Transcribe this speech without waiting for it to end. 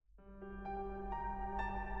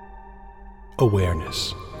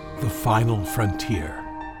Awareness, the final frontier.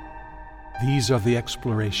 These are the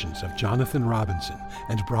explorations of Jonathan Robinson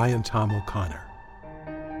and Brian Tom O'Connor.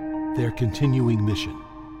 Their continuing mission,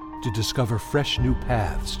 to discover fresh new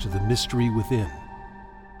paths to the mystery within,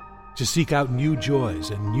 to seek out new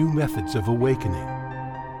joys and new methods of awakening,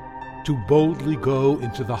 to boldly go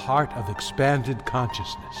into the heart of expanded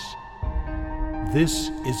consciousness.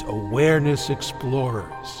 This is Awareness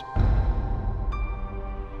Explorers.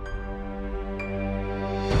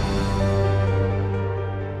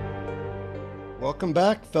 Welcome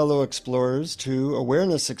back, fellow explorers, to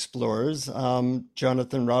Awareness Explorers. I'm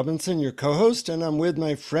Jonathan Robinson, your co-host, and I'm with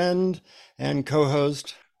my friend and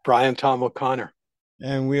co-host, Brian Tom O'Connor.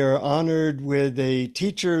 And we are honored with a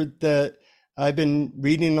teacher that I've been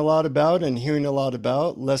reading a lot about and hearing a lot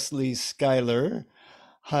about, Leslie Schuyler.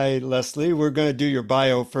 Hi, Leslie. We're going to do your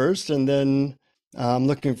bio first, and then I'm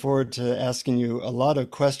looking forward to asking you a lot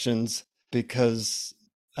of questions because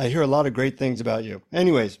I hear a lot of great things about you.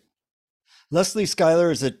 Anyways, Leslie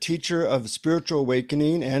Schuyler is a teacher of spiritual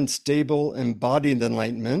awakening and stable embodied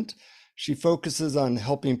enlightenment. She focuses on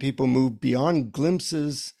helping people move beyond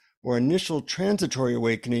glimpses or initial transitory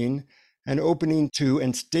awakening and opening to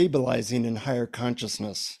and stabilizing in higher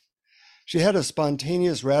consciousness. She had a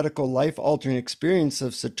spontaneous, radical, life-altering experience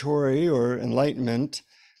of Satori or enlightenment,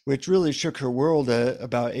 which really shook her world at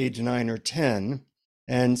about age 9 or 10.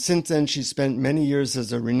 And since then, she spent many years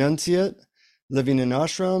as a renunciate, living in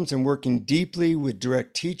ashrams and working deeply with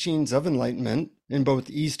direct teachings of enlightenment in both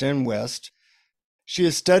East and West. She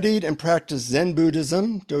has studied and practiced Zen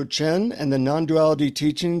Buddhism, Dogen, and the non-duality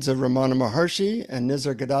teachings of Ramana Maharshi and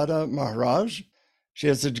Nisargadatta Maharaj. She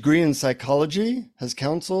has a degree in psychology, has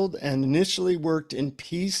counseled, and initially worked in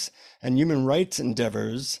peace and human rights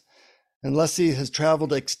endeavors. And Leslie has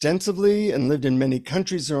traveled extensively and lived in many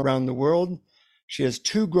countries around the world. She has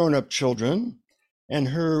 2 grown-up children, and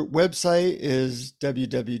her website is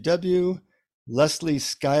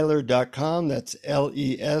www.leslieschuyler.com. That's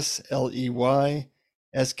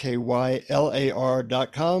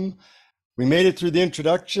LesleySkylar.com. We made it through the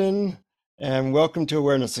introduction, and welcome to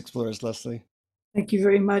Awareness Explorers, Leslie. Thank you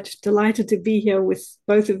very much. Delighted to be here with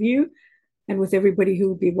both of you and with everybody who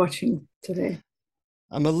will be watching today.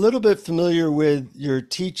 I'm a little bit familiar with your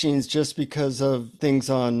teachings just because of things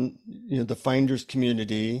on the Finders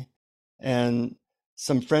community and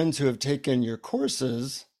some friends who have taken your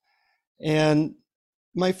courses. And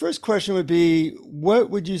my first question would be, what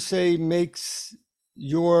would you say makes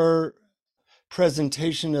your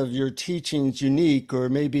presentation of your teachings unique, or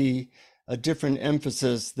maybe a different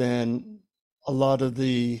emphasis than a lot of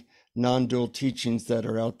the non-dual teachings that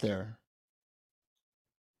are out there?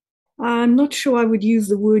 I'm not sure I would use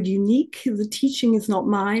the word unique. The teaching is not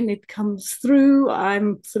mine. It comes through.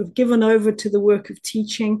 I'm sort of given over to the work of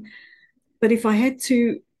teaching. But if I had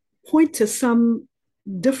to point to some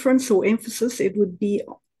difference or emphasis, it would be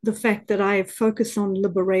the fact that I focus on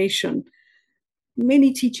liberation.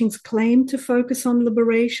 Many teachings claim to focus on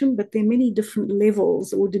liberation, but there are many different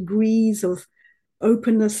levels or degrees of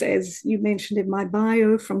openness, as you mentioned in my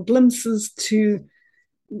bio, from glimpses to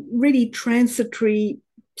really transitory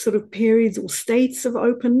sort of periods or states of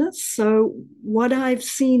openness. So what I've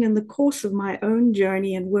seen in the course of my own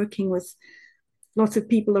journey and working with lots of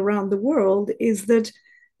people around the world is that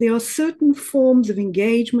there are certain forms of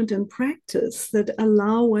engagement and practice that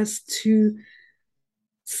allow us to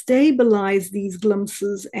stabilize these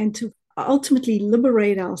glimpses and to ultimately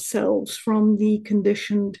liberate ourselves from the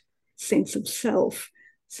conditioned sense of self.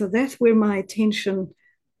 So that's where my attention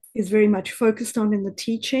is very much focused on in the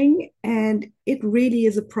teaching. And it really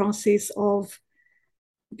is a process of,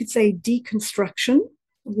 you could say, deconstruction.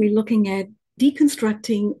 We're looking at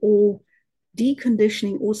deconstructing or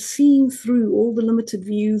deconditioning or seeing through all the limited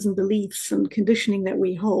views and beliefs and conditioning that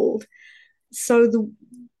we hold. So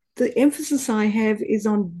the emphasis I have is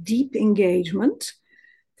on deep engagement.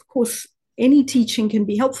 Of course, any teaching can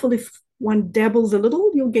be helpful. If one dabbles a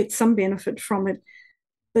little, you'll get some benefit from it,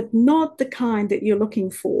 but not the kind that you're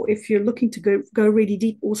looking for. If you're looking to go really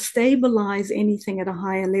deep or stabilize anything at a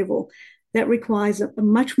higher level, that requires a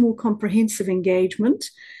much more comprehensive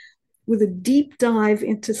engagement with a deep dive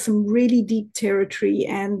into some really deep territory.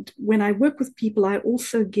 And when I work with people, I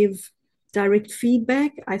also give direct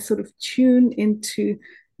feedback. I sort of tune into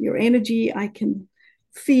your energy. I can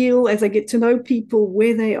feel as I get to know people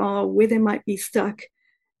where they are, where they might be stuck.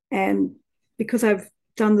 And because I've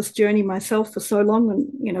done this journey myself for so long and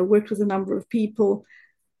worked with a number of people,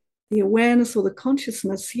 the awareness or the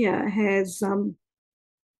consciousness here has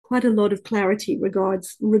quite a lot of clarity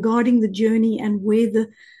regarding the journey and where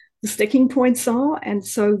the sticking points are. And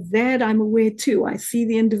so that I'm aware too. I see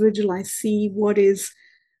the individual, I see what is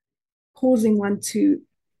causing one to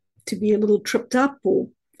be a little tripped up or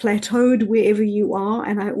plateaued wherever you are.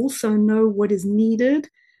 And I also know what is needed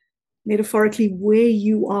metaphorically where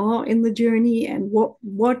you are in the journey and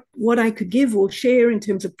what I could give or share in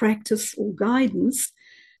terms of practice or guidance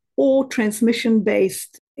or transmission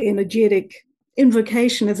based energetic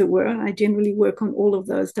invocation, as it were. I generally work on all of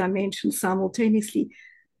those dimensions simultaneously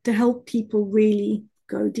to help people really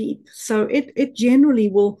go deep. So it generally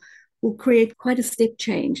will create quite a step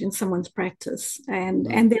change in someone's practice and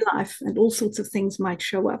their life, and all sorts of things might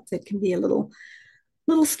show up that can be a little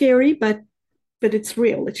scary, but it's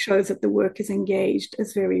real. It shows that the work is engaged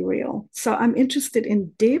as very real. So I'm interested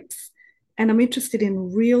in depth and I'm interested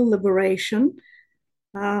in real liberation.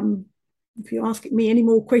 If you ask me any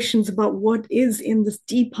more questions about what is in this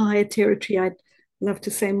deep higher territory, I'd love to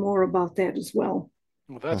say more about that as well.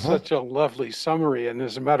 Well, that's such a lovely summary. And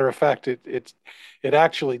as a matter of fact, it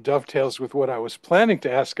actually dovetails with what I was planning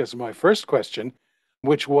to ask as my first question,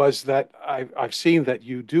 which was that I've seen that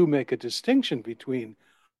you do make a distinction between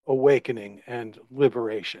awakening and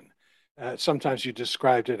liberation. Sometimes you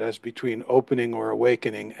described it as between opening or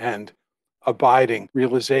awakening and abiding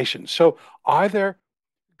realization. So are there,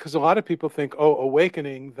 because a lot of people think, oh,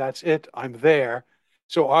 awakening, that's it, I'm there.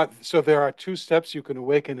 So there are two steps: you can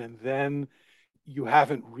awaken and then you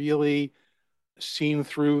haven't really seen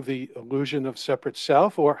through the illusion of separate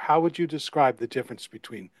self? Or how would you describe the difference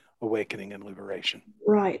between awakening and liberation?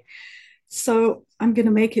 Right. So I'm going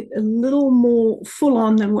to make it a little more full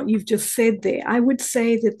on than what you've just said there. I would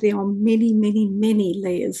say that there are many, many, many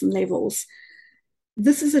layers and levels.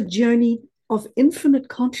 This is a journey of infinite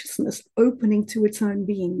consciousness opening to its own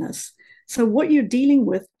beingness. So what you're dealing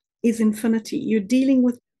with is infinity. You're dealing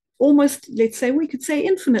with almost, let's say, we could say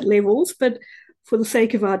infinite levels, but for the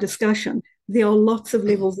sake of our discussion, there are lots of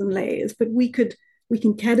levels and layers, but we can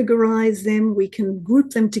categorize them, we can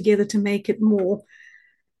group them together to make it more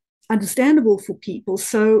understandable for people.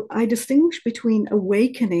 So I distinguish between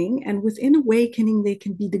awakening, and within awakening, there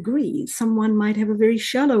can be degrees. Someone might have a very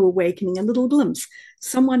shallow awakening, a little glimpse.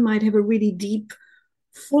 Someone might have a really deep,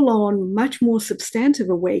 full on, much more substantive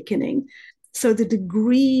awakening. So the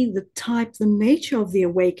degree, the type, the nature of the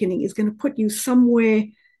awakening is going to put you somewhere,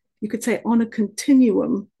 you could say, on a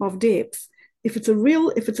continuum of depth. If it's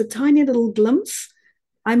a tiny little glimpse,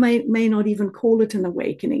 I may not even call it an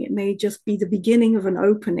awakening. It may just be the beginning of an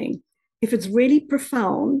opening. If it's really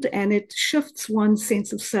profound and it shifts one's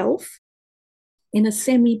sense of self in a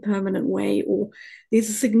semi-permanent way, or there's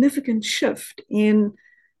a significant shift in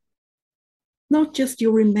not just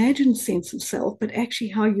your imagined sense of self, but actually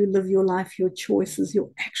how you live your life, your choices,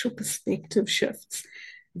 your actual perspective shifts.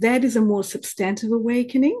 That is a more substantive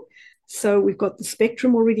awakening. So we've got the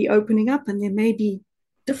spectrum already opening up, and there may be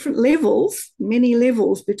different levels, many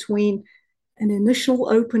levels between an initial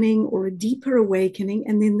opening or a deeper awakening,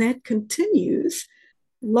 and then that continues,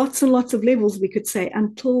 lots and lots of levels, we could say,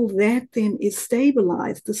 until that then is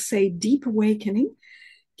stabilized. The, say, deep awakening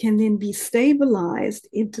can then be stabilized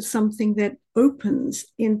into something that opens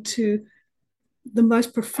into the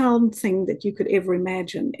most profound thing that you could ever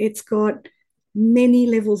imagine. It's got many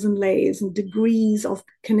levels and layers and degrees of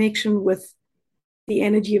connection with the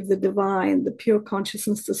energy of the divine, the pure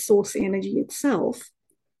consciousness, the source energy itself.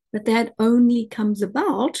 But that only comes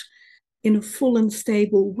about in a full and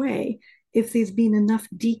stable way if there's been enough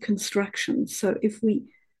deconstruction. So if we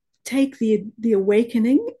take the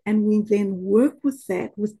awakening and we then work with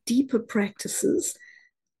that with deeper practices,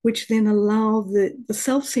 which then allow the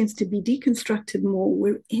self-sense to be deconstructed more,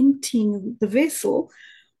 we're emptying the vessel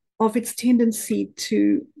of its tendency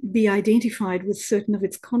to be identified with certain of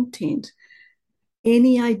its content.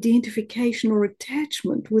 Any identification or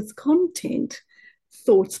attachment with content,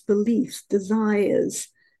 thoughts, beliefs, desires,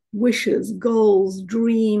 wishes, goals,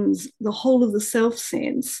 dreams, the whole of the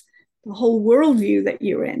self-sense, the whole worldview that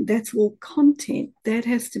you're in, that's all content. That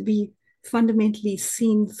has to be fundamentally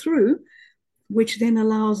seen through, which then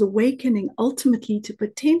allows awakening ultimately to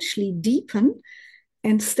potentially deepen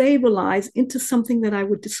and stabilize into something that I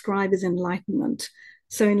would describe as enlightenment.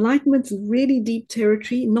 So enlightenment is really deep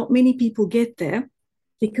territory. Not many people get there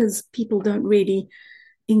because people don't really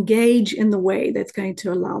engage in the way that's going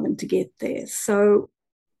to allow them to get there. So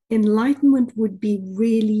enlightenment would be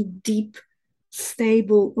really deep,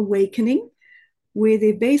 stable awakening, where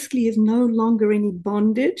there basically is no longer any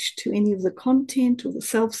bondage to any of the content or the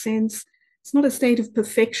self-sense. It's not a state of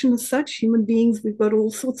perfection as such. Human beings, we've got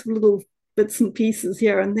all sorts of little bits and pieces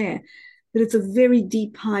here and there, but it's a very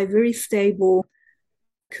deep, high, very stable,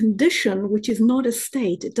 condition, which is not a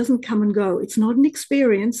state. It doesn't come and go. It's not an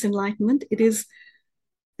experience, enlightenment. It is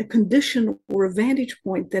a condition or a vantage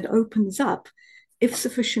point that opens up if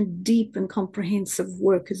sufficient deep and comprehensive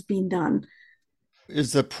work has been done.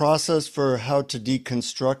 Is the process for how to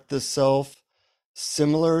deconstruct the self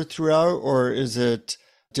similar throughout, or is it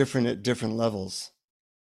different at different levels?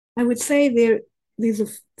 I would say there's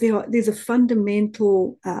a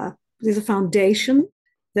fundamental, there's a foundation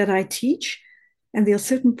that I teach, and there are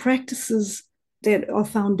certain practices that are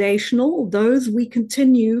foundational. Those we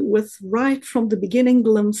continue with right from the beginning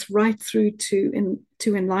glimpse right through to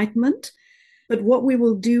enlightenment. But what we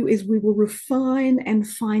will do is we will refine and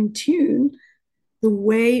fine tune the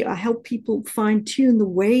way I help people fine tune the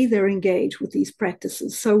way they're engaged with these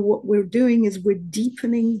practices. So what we're doing is we're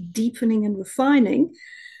deepening, and refining.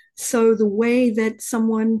 So the way that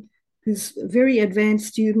someone who's a very advanced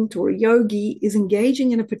student or a yogi is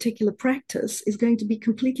engaging in a particular practice is going to be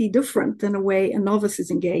completely different than a way a novice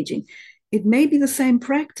is engaging. It may be the same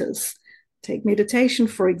practice. Take meditation,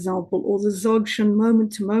 for example, or the Dzogchen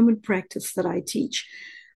moment-to-moment practice that I teach.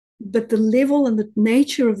 But the level and the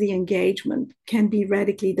nature of the engagement can be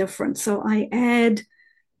radically different. So I add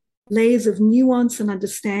layers of nuance and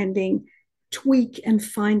understanding, tweak and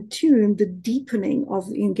fine tune the deepening of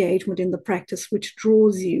the engagement in the practice, which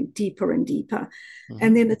draws you deeper and deeper. Mm-hmm.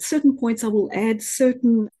 And then at certain points, I will add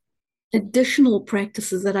certain additional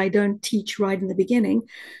practices that I don't teach right in the beginning.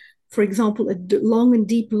 For example, a long and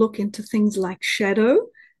deep look into things like shadow,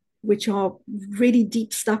 which are really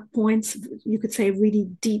deep stuck points, you could say really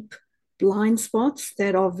deep blind spots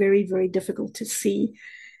that are very, very difficult to see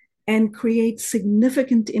and create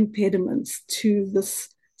significant impediments to this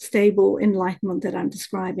stable enlightenment that I'm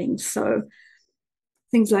describing. So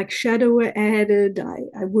things like shadow are added.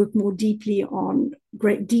 I work more deeply on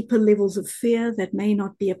deeper levels of fear that may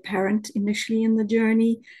not be apparent initially in the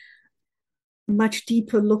journey. Much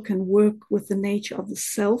deeper look and work with the nature of the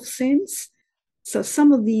self sense. So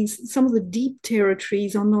some of the deep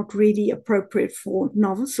territories are not really appropriate for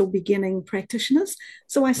novice or beginning practitioners.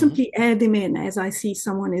 So I simply add them in as I see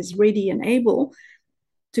someone is ready and able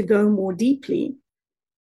to go more deeply.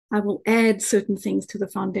 I will add certain things to the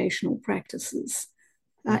foundational practices,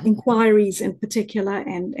 inquiries in particular,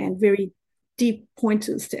 and very deep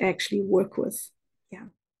pointers to actually work with. Yeah.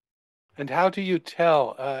 And how do you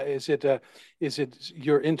tell? Is it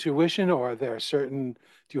your intuition, or are there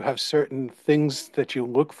do you have certain things that you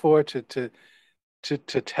look for to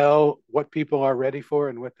tell what people are ready for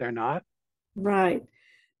and what they're not? Right.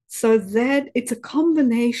 So that it's a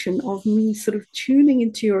combination of me sort of tuning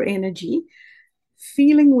into your energy,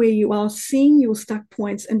 feeling where you are, seeing your stuck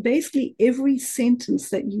points, and basically every sentence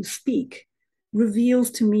that you speak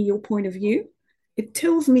reveals to me your point of view. It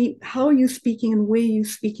tells me how you're speaking and where you're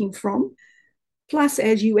speaking from. Plus,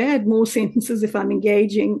 as you add more sentences, if I'm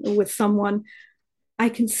engaging with someone, I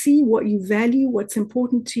can see what you value, what's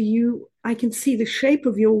important to you. I can see the shape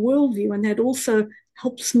of your worldview, and that also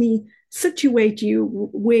helps me situate you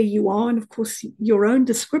where you are. And of course, your own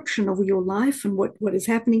description of your life and what is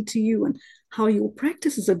happening to you and how your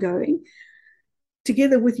practices are going,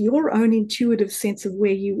 together with your own intuitive sense of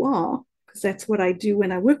where you are, because that's what I do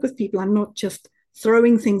when I work with people. I'm not just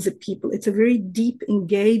throwing things at people. It's a very deep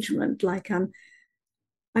engagement, like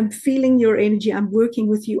I'm feeling your energy. I'm working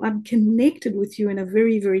with you. I'm connected with you in a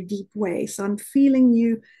very, very deep way. So I'm feeling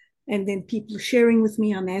you. And then people are sharing with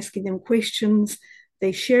me. I'm asking them questions.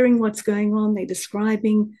 They're sharing what's going on. They're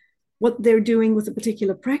describing what they're doing with a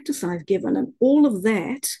particular practice I've given. And all of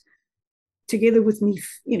that, together with me,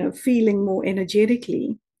 feeling more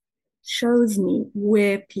energetically, shows me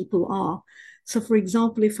where people are. So for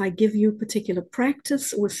example, if I give you a particular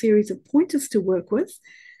practice or a series of pointers to work with,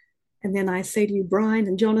 and then I say to you, Brian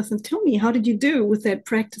and Jonathan, tell me, how did you do with that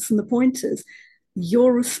practice and the pointers?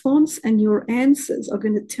 Your response and your answers are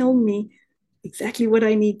going to tell me exactly what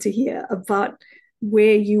I need to hear about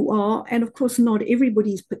where you are. And of course, not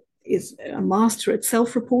everybody is a master at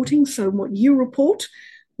self-reporting. So what you report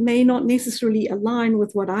may not necessarily align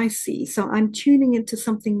with what I see. So I'm tuning into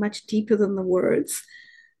something much deeper than the words.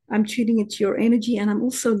 I'm tuning into your energy, and I'm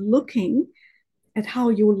also looking at how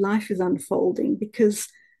your life is unfolding, because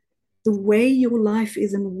the way your life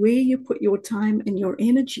is and where you put your time and your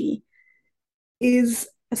energy is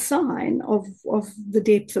a sign of the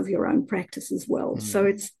depth of your own practice as well. So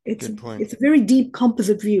it's a very deep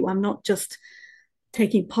composite view. I'm not just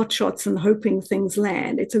taking pot shots and hoping things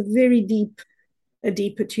land. It's a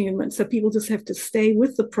deep attunement. So people just have to stay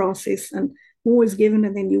with the process, and more is given,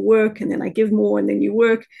 and then you work, and then I give more, and then you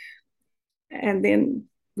work, and then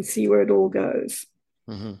we see where it all goes.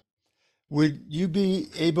 Mm-hmm. Would you be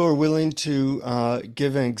able or willing to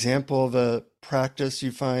give an example of a practice you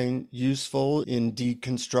find useful in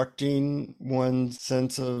deconstructing one's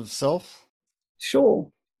sense of self? Sure.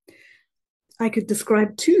 I could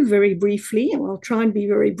describe two very briefly, and I'll try and be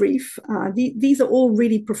very brief. These are all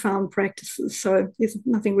really profound practices, so there's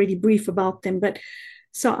nothing really brief about them. But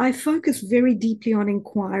so I focus very deeply on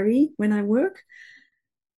inquiry when I work.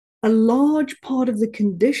 A large part of the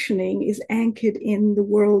conditioning is anchored in the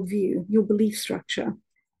worldview, your belief structure.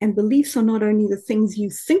 And beliefs are not only the things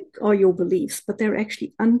you think are your beliefs, but they're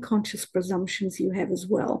actually unconscious presumptions you have as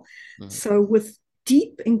well. Mm-hmm. So, with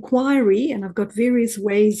deep inquiry, and I've got various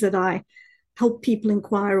ways that I help people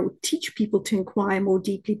inquire or teach people to inquire more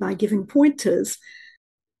deeply by giving pointers,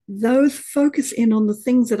 those focus in on the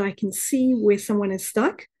things that I can see where someone is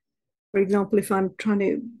stuck. For example, if I'm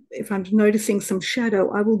noticing some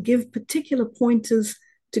shadow, I will give particular pointers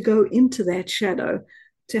to go into that shadow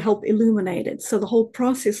to help illuminate it. So the whole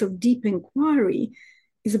process of deep inquiry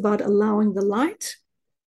is about allowing the light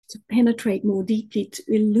to penetrate more deeply, to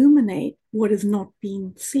illuminate what is not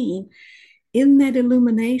being seen. In that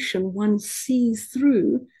illumination, one sees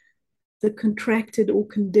through the contracted or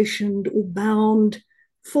conditioned or bound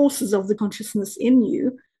forces of the consciousness in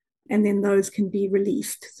you. And then those can be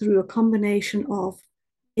released through a combination of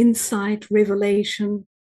insight, revelation,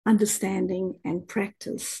 understanding, and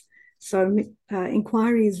practice. So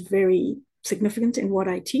inquiry is very significant in what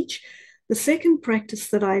I teach. The second practice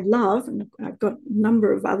that I love, and I've got a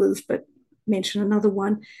number of others, but mention another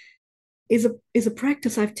one, is a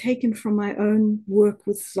practice I've taken from my own work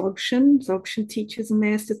with Dzogchen. Dzogchen teachers and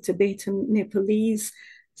masters, Tibetan, Nepalese,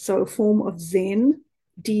 so a form of Zen,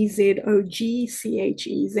 D-Z-O-G-C-H-E,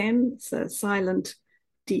 Zen, it's a silent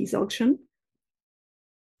D, Dzogchen.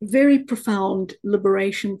 Very profound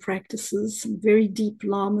liberation practices, very deep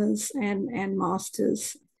lamas and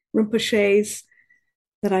masters, Rinpoches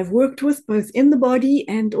that I've worked with both in the body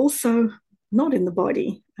and also not in the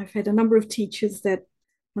body. I've had a number of teachers that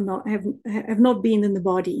have not been in the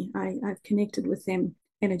body. I've connected with them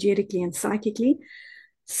energetically and psychically.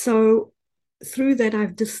 So through that,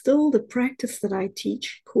 I've distilled a practice that I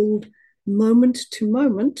teach called moment to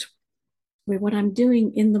moment, where what I'm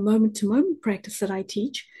doing in the moment to moment practice that I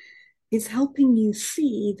teach is helping you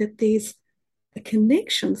see that there's a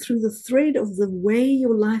connection through the thread of the way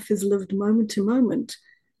your life is lived moment to moment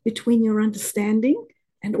between your understanding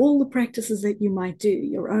and all the practices that you might do,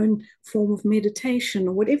 your own form of meditation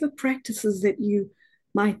or whatever practices that you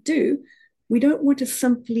might do. We don't want to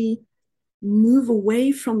simply move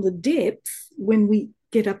away from the depth when we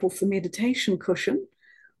get up off the meditation cushion,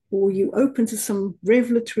 or you open to some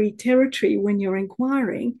revelatory territory when you're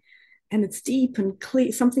inquiring and it's deep and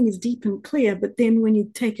clear, something is deep and clear, but then when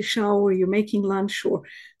you take a shower or you're making lunch or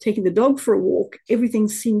taking the dog for a walk, everything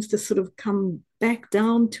seems to sort of come back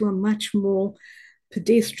down to a much more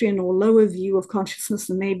pedestrian or lower view of consciousness,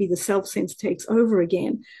 and maybe the self-sense takes over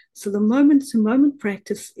again. So the moment-to-moment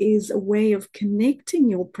practice is a way of connecting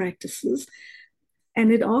your practices,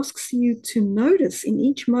 and it asks you to notice in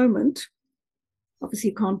each moment. Obviously,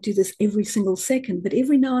 you can't do this every single second, but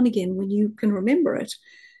every now and again, when you can remember it,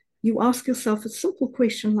 you ask yourself a simple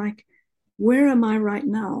question like, where am I right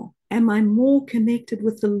now? Am I more connected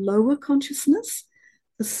with the lower consciousness,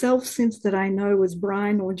 the self-sense that I know as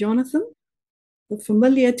Brian or Jonathan, the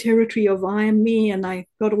familiar territory of I am me, and I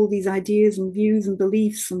got all these ideas and views and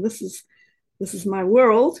beliefs, and this is my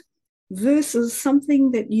world, versus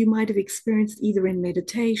something that you might have experienced either in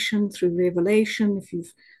meditation, through revelation, if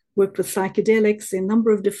you've worked with psychedelics, there are a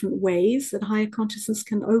number of different ways that higher consciousness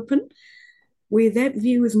can open, where that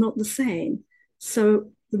view is not the same.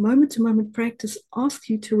 So the moment-to-moment practice asks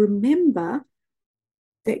you to remember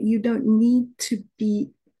that you don't need to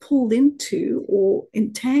be pulled into or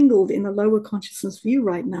entangled in a lower consciousness view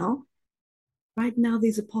right now. Right now,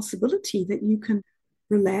 there's a possibility that you can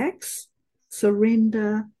relax,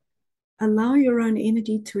 surrender, allow your own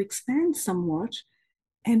energy to expand somewhat,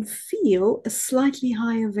 and feel a slightly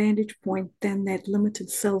higher vantage point than that limited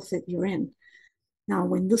self that you're in. Now,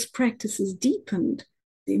 when this practice is deepened,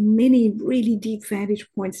 there are many really deep vantage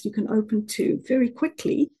points you can open to very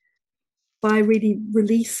quickly by really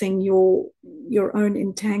releasing your own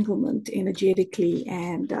entanglement energetically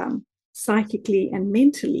and psychically and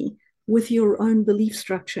mentally with your own belief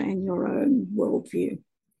structure and your own worldview.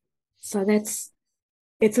 So it's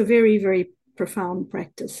a very, very profound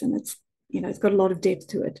practice, and it's got a lot of depth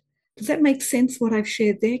to it. Does that make sense what I've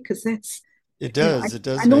shared there? Because it does. It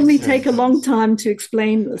does. I normally take a long time to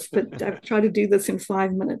explain this, but I've tried to do this in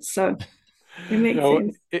 5 minutes. So it makes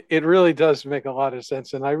sense. It really does make a lot of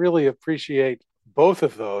sense. And I really appreciate both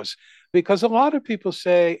of those. Because a lot of people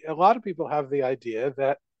have the idea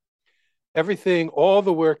that everything, all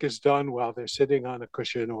the work is done while they're sitting on a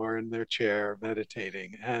cushion or in their chair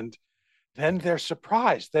meditating. And then they're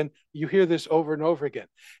surprised. Then you hear this over and over again.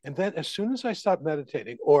 And then as soon as I stopped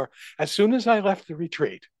meditating, or as soon as I left the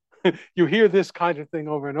retreat, you hear this kind of thing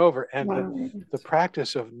over and over. And Wow. the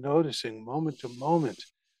practice of noticing moment to moment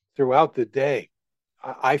throughout the day,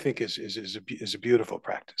 I think is a beautiful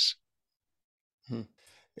practice. Hmm.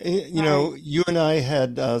 Right. You and I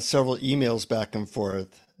had several emails back and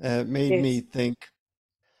forth. It made me Yes. think,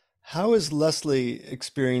 how is Leslie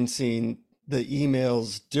experiencing the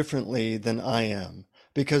emails differently than I am?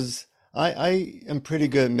 Because I am pretty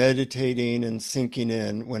good at meditating and sinking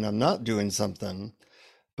in when I'm not doing something.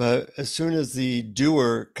 But as soon as the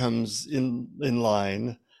doer comes in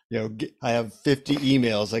line, I have 50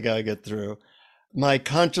 emails I gotta get through. My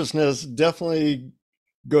consciousness definitely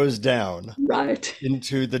goes down Right.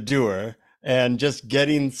 into the doer and just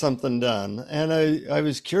getting something done. And I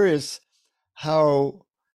was curious how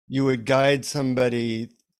you would guide somebody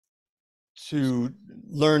to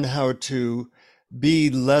learn how to be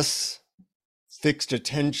less fixed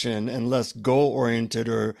attention and less goal oriented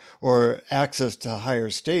or access to higher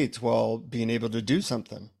states while being able to do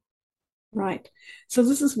something. Right. So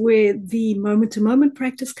this is where the moment to moment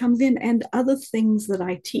practice comes in and other things that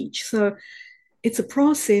I teach. So it's a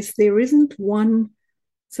process. There isn't one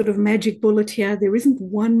sort of magic bullet here. There isn't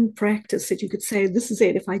one practice that you could say, this is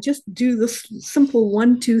it. If I just do this simple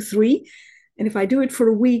 1, 2, 3, and if I do it for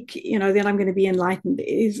a week, then I'm going to be enlightened. It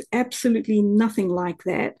is absolutely nothing like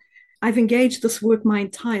that. I've engaged this work my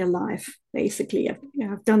entire life, basically.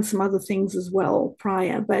 I've done some other things as well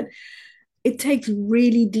prior, but it takes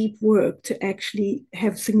really deep work to actually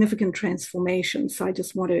have significant transformation. So I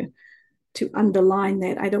just want to underline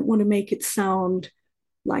that. I don't want to make it sound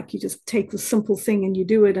like you just take the simple thing and you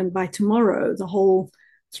do it, and by tomorrow the whole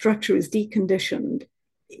structure is deconditioned.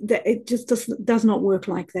 That it just does not work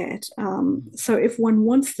like that. So if one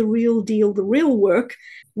wants the real deal, the real work,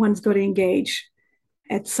 one's got to engage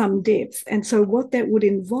at some depth. And so what that would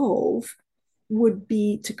involve would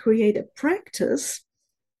be to create a practice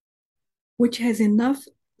which has enough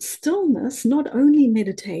stillness, not only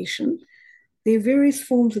meditation. There are various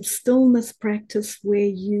forms of stillness practice where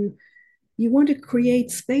you want to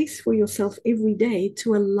create space for yourself every day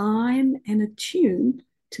to align and attune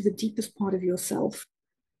to the deepest part of yourself.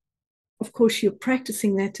 Of course, you're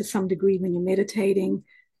practicing that to some degree when you're meditating,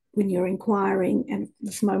 when you're inquiring, and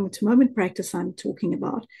this moment to moment practice I'm talking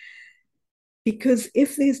about. Because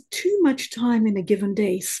if there's too much time in a given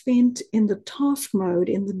day spent in the task mode,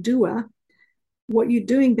 in the doer, what you're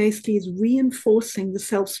doing basically is reinforcing the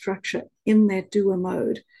self structure in that doer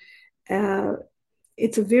mode. Uh,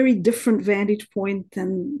 it's a very different vantage point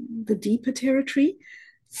than the deeper territory.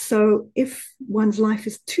 So if one's life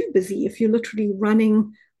is too busy, if you're literally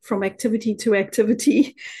running from activity to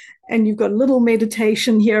activity and you've got little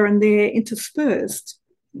meditation here and there interspersed,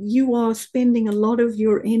 you are spending a lot of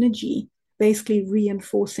your energy basically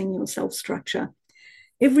reinforcing your self structure.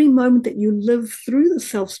 Every moment that you live through the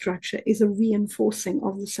self structure is a reinforcing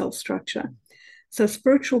of the self structure. So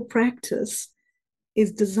spiritual practice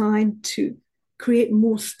is designed to create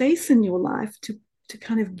more space in your life to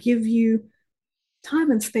kind of give you time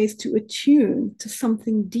and space to attune to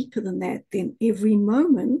something deeper than that. Then every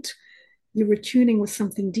moment you're attuning with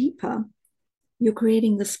something deeper, you're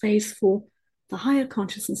creating the space for the higher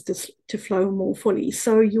consciousness to flow more fully.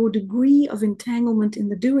 So your degree of entanglement in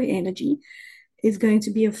the doer energy is going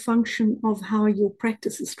to be a function of how your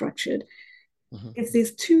practice is structured. Mhm. If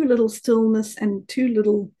there's too little stillness and too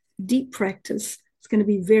little deep practice, it's going to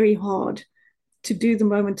be very hard to do the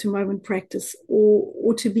moment to moment practice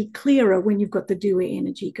or to be clearer when you've got the doer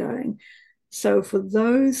energy going. So for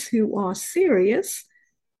those who are serious,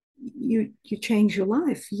 you change your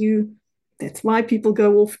life. That's why people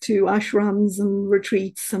go off to ashrams and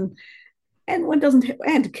retreats and one doesn't have,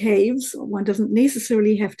 and caves. One doesn't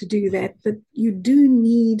necessarily have to do that, but you do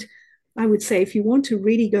need, I would say, if you want to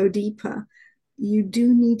really go deeper, you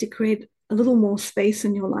do need to create a little more space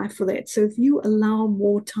in your life for that. So if you allow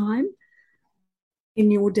more time in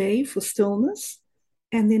your day for stillness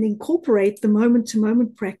and then incorporate the moment to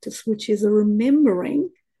moment practice, which is a remembering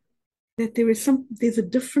that there's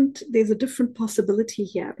a different possibility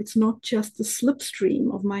here. It's not just the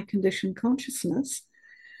slipstream of my conditioned consciousness.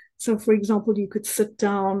 So, for example, you could sit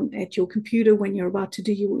down at your computer when you're about to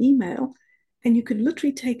do your email, and you could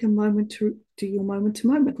literally take a moment to do your moment to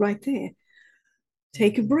moment right there.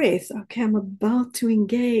 Take a breath. Okay, I'm about to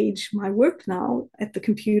engage my work now at the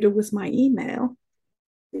computer with my email.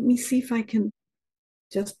 Let me see if I can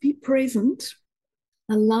just be present,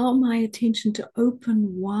 allow my attention to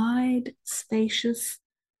open wide, spacious,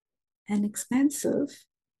 and expansive,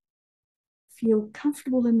 feel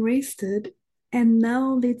comfortable and rested. And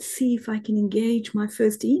now let's see if I can engage my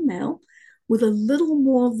first email with a little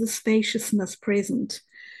more of the spaciousness present.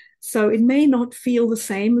 So it may not feel the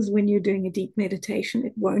same as when you're doing a deep meditation.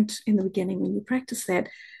 It won't in the beginning when you practice that.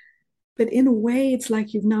 But in a way, it's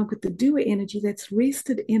like you've now got the doer energy that's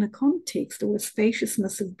rested in a context or a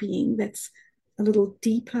spaciousness of being that's a little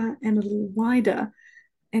deeper and a little wider.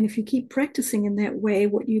 And if you keep practicing in that way,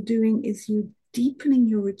 what you're doing is you're deepening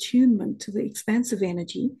your attunement to the expansive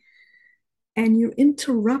energy, and you're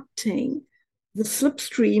interrupting the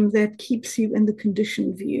slipstream that keeps you in the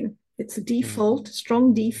conditioned view. It's a default,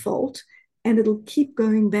 strong default, and it'll keep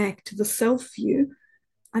going back to the self view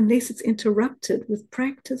unless it's interrupted with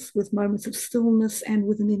practice, with moments of stillness, and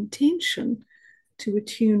with an intention to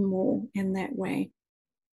attune more in that way.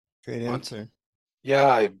 Great answer.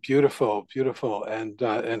 Yeah, beautiful, beautiful,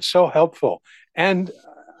 and so helpful. And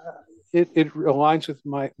it aligns with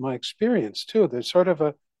my experience too. There's sort of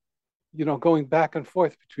a, going back and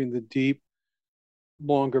forth between the deep,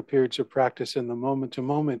 longer periods of practice and the moment to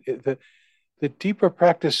moment. The deeper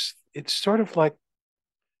practice, it's sort of like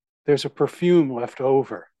there's a perfume left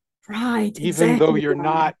over. Right. Even though exactly you're right.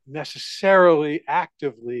 not necessarily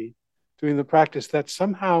actively doing the practice, that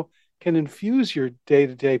somehow can infuse your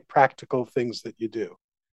day-to-day practical things that you do.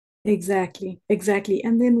 Exactly, exactly.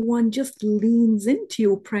 And then one just leans into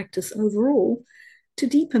your practice overall to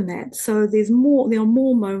deepen that. So there are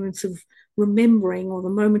more moments of remembering or the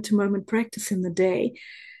moment to moment practice in the day,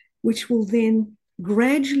 which will then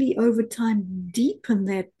gradually over time deepen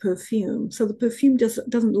that perfume. So the perfume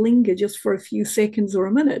doesn't linger just for a few seconds or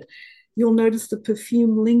a minute. You'll notice the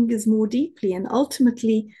perfume lingers more deeply, and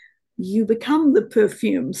ultimately you become the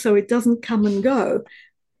perfume. So it doesn't come and go.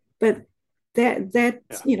 But that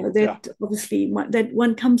obviously that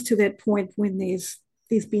one comes to that point when there's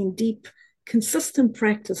been deep consistent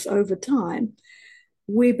practice over time,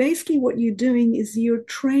 where basically what you're doing is you're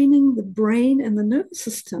training the brain and the nervous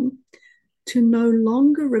system to no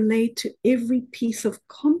longer relate to every piece of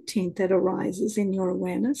content that arises in your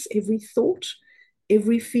awareness, every thought,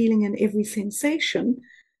 every feeling, and every sensation.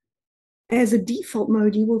 As a default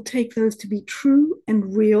mode, you will take those to be true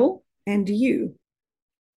and real and you.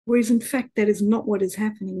 Whereas in fact, that is not what is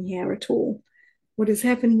happening here at all. What is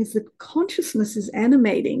happening is that consciousness is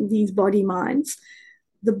animating these body minds.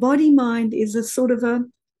 The body mind is a sort of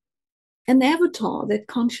an avatar that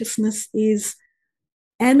consciousness is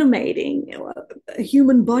animating, a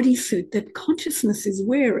human bodysuit that consciousness is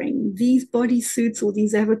wearing. These bodysuits or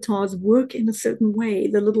these avatars work in a certain way.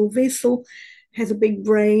 The little vessel has a big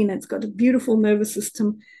brain, it's got a beautiful nervous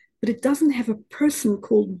system, but it doesn't have a person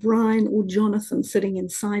called Brian or Jonathan sitting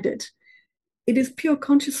inside it. It is pure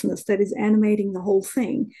consciousness that is animating the whole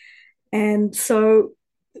thing. And so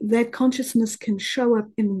that consciousness can show up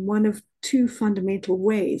in one of two fundamental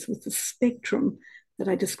ways with the spectrum that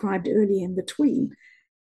I described earlier in between.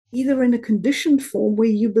 Either in a conditioned form where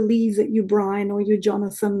you believe that you're Brian or you're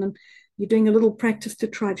Jonathan and you're doing a little practice to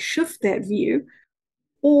try to shift that view,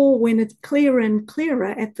 or when it's clearer and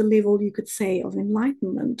clearer at the level, you could say, of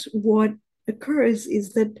enlightenment. What occurs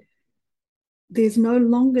is that there's no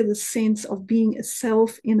longer the sense of being a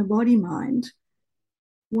self in a body mind.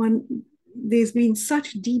 There's been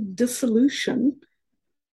such deep dissolution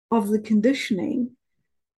of the conditioning,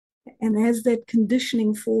 and as that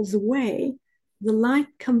conditioning falls away, the light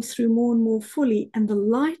comes through more and more fully, and the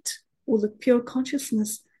light or the pure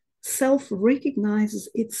consciousness self recognizes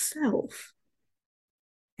itself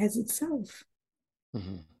as itself.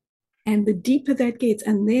 Mm-hmm. And the deeper that gets,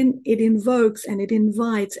 and then it invokes and it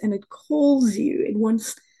invites and it calls you, it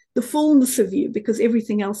wants the fullness of you, because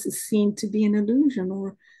everything else is seen to be an illusion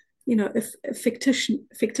or, a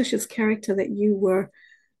fictitious character that you were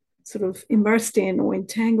sort of immersed in or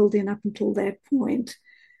entangled in up until that point.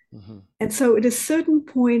 Mm-hmm. And so at a certain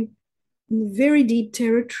point, in very deep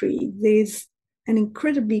territory, there's an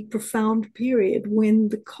incredibly profound period when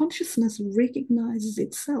the consciousness recognizes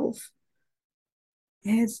itself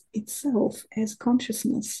as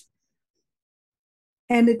consciousness.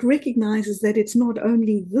 And it recognizes that it's not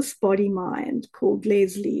only this body mind called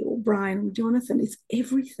Leslie or Brian or Jonathan, it's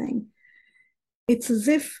everything. It's as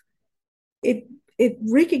if it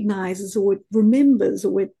recognizes or it remembers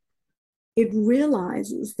or it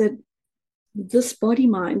realizes that this body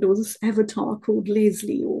mind or this avatar called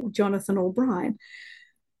Leslie or Jonathan or Brian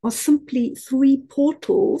are simply three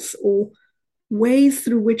portals or ways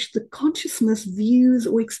through which the consciousness views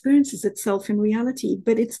or experiences itself in reality.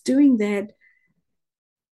 But it's doing that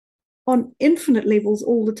on infinite levels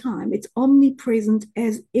all the time. It's omnipresent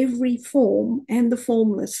as every form and the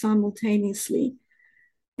formless simultaneously.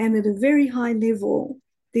 And at a very high level,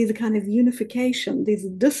 there's a kind of unification, there's a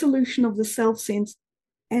dissolution of the self sense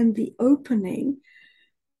and the opening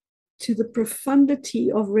to the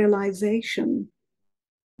profundity of realization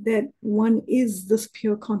that one is this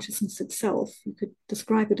pure consciousness itself. You could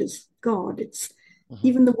describe it as God. It's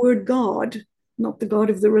even the word God, not the God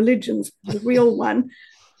of the religions, the real one,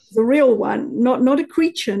 not a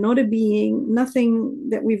creature, not a being, nothing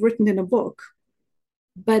that we've written in a book,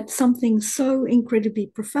 but something so incredibly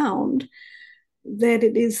profound that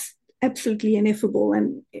it is absolutely ineffable.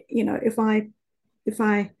 And if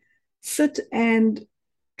I sit and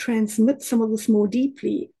transmit some of this more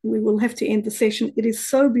deeply, we will have to end the session. It is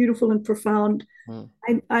so beautiful and profound.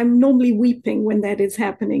 I'm normally weeping when that is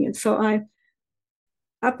happening, and so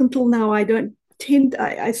up until now, I don't tend.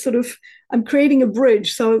 I'm creating a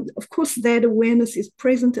bridge. So of course that awareness is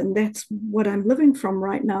present, and that's what I'm living from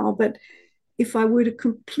right now. But if I were to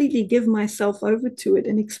completely give myself over to it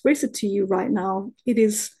and express it to you right now,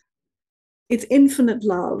 it's infinite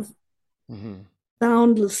love,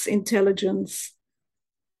 boundless intelligence,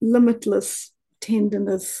 limitless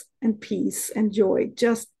tenderness and peace and joy,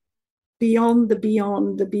 just beyond the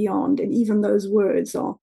beyond the beyond. And even those words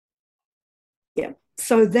are,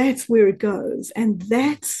 so that's where it goes. And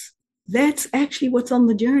that's actually what's on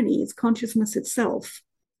the journey. It's consciousness itself.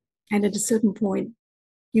 And at a certain point,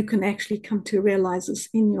 you can actually come to realize this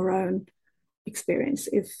in your own experience.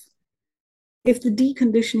 If the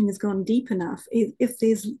deconditioning has gone deep enough, if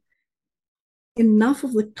there's enough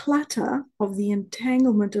of the clutter of the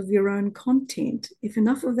entanglement of your own content, if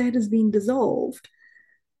enough of that has been dissolved,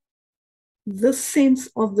 this sense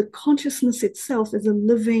of the consciousness itself as a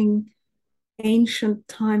living, ancient,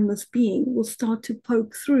 timeless being will start to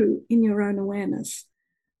poke through in your own awareness.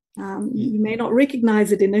 You may not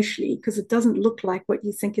recognize it initially because it doesn't look like what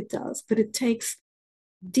you think it does, but it takes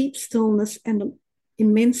deep stillness and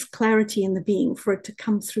immense clarity in the being for it to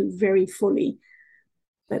come through very fully.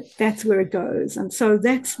 But that's where it goes. And so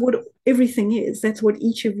that's what everything is. That's what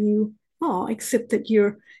each of you are, except that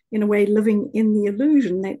you're, in a way, living in the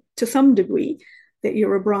illusion that, to some degree, that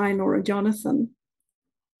you're a Brian or a Jonathan.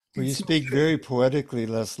 Well, you speak very poetically,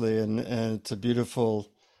 Leslie, and it's a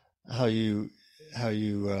beautiful how you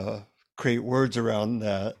create words around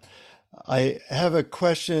that. I have a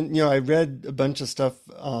question. I read a bunch of stuff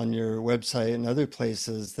on your website and other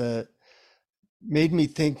places that made me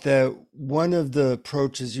think that one of the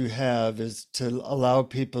approaches you have is to allow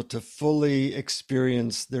people to fully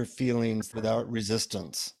experience their feelings without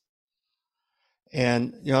resistance.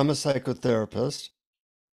 And, I'm a psychotherapist,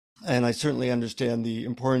 and I certainly understand the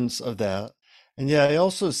importance of that. And yeah, I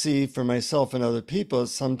also see for myself and other people,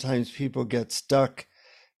 sometimes people get stuck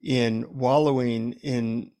in wallowing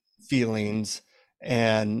in feelings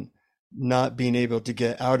and not being able to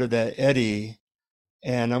get out of that eddy.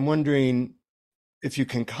 And I'm wondering if you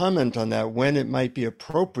can comment on that, when it might be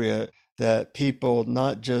appropriate that people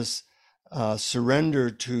not just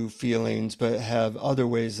surrender to feelings, but have other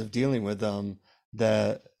ways of dealing with them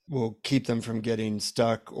that will keep them from getting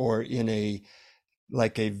stuck or in a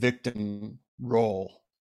victim role.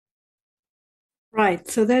 Right.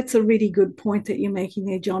 So that's a really good point that you're making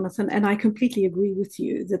there, Jonathan. And I completely agree with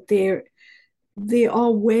you that there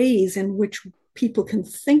are ways in which people can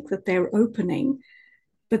think that they're opening,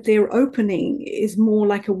 but their opening is more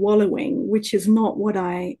like a wallowing, which is not what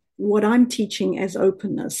I'm teaching as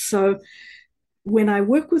openness. So when I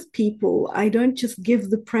work with people, I don't just give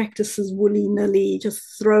the practices willy-nilly,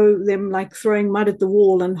 just throw them like throwing mud at the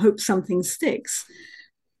wall and hope something sticks.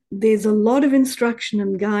 There's a lot of instruction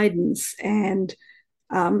and guidance, and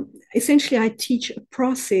essentially I teach a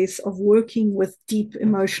process of working with deep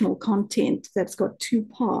emotional content that's got two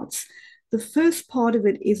parts. The first part of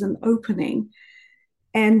it is an opening,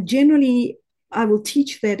 and generally I will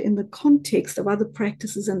teach that in the context of other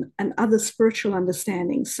practices and other spiritual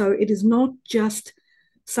understandings. So it is not just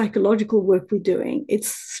psychological work we're doing.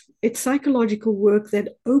 It's psychological work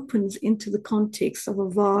that opens into the context of a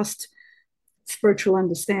vast spiritual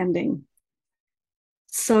understanding.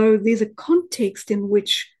 So there's a context in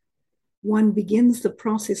which one begins the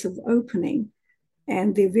process of opening,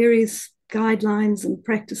 and there are various guidelines and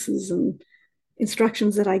practices and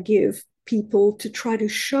instructions that I give people to try to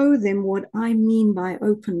show them what I mean by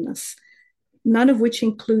openness, none of which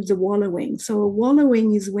includes a wallowing. So a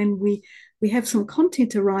wallowing is when we have some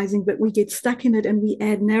content arising, but we get stuck in it and we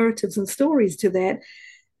add narratives and stories to that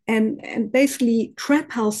and basically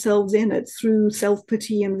trap ourselves in it through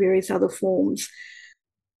self-pity and various other forms.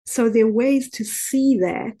 So there are ways to see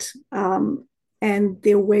that And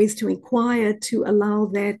there are ways to inquire to allow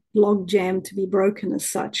that log jam to be broken as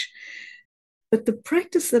such. But the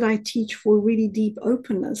practice that I teach for really deep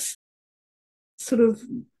openness sort of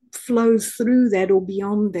flows through that or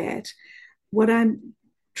beyond that. What I'm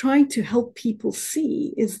trying to help people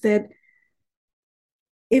see is that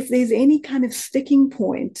if there's any kind of sticking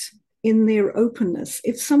point in their openness,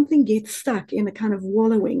 if something gets stuck in a kind of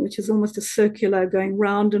wallowing, which is almost a circular going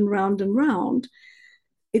round and round and round,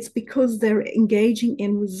 it's because they're engaging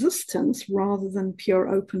in resistance rather than pure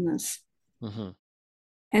openness. Mm-hmm.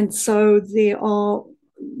 And so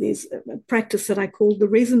there's a practice that I call the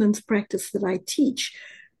resonance practice that I teach,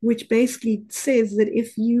 which basically says that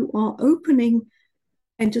if you are opening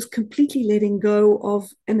and just completely letting go of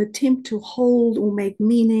an attempt to hold or make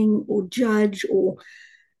meaning or judge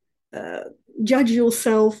judge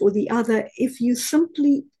yourself or the other, if you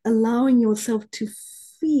simply allowing yourself to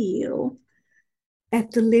feel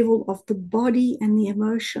at the level of the body and the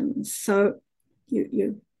emotions. So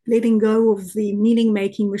you're letting go of the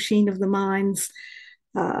meaning-making machine of the mind's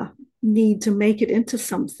need to make it into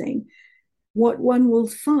something. What one will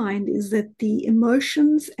find is that the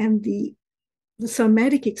emotions and the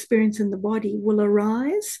somatic experience in the body will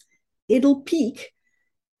arise. It'll peak.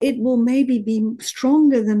 It will maybe be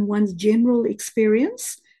stronger than one's general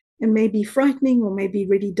experience and may be frightening or maybe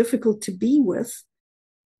really difficult to be with.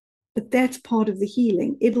 But that's part of the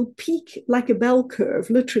healing. It'll peak like a bell curve,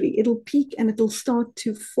 literally. It'll peak and it'll start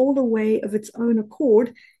to fall away of its own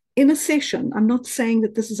accord in a session. I'm not saying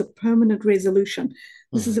that this is a permanent resolution.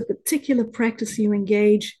 This is a particular practice you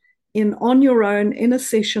engage in on your own in a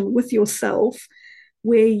session with yourself,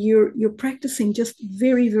 where you're practicing just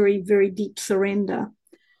very, very, very deep surrender.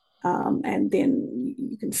 And then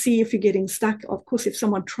you can see if you're getting stuck. Of course, if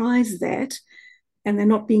someone tries that and they're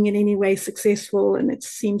not being in any way successful, and it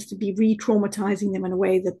seems to be re-traumatizing them in a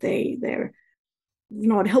way that they're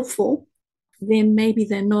not helpful, then maybe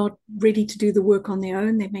they're not ready to do the work on their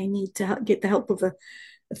own. They may need to get the help of a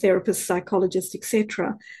therapist, psychologist,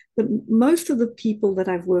 etc. But most of the people that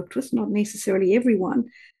I've worked with, not necessarily everyone,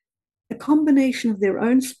 a combination of their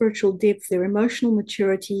own spiritual depth, their emotional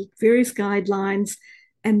maturity, various guidelines,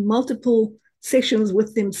 and multiple sessions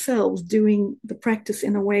with themselves doing the practice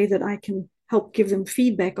in a way that I can help give them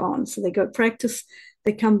feedback on. So they go practice,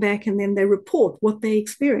 they come back, and then they report what they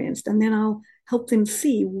experienced. And then I'll help them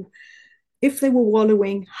see if they were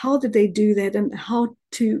wallowing, how did they do that, and how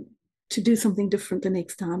to do something different the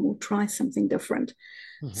next time or try something different.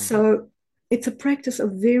 Mm-hmm. So it's a practice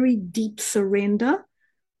of very deep surrender,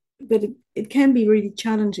 but it can be really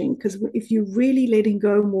challenging, because if you're really letting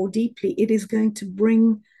go more deeply, it is going to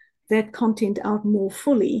bring that content out more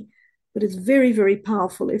fully. But it's very, very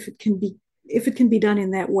powerful if it can be done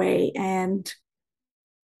in that way. And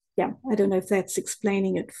yeah, I don't know if that's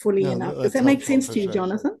explaining it fully enough. Does that make sense to you,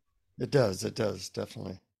 Jonathan? It does,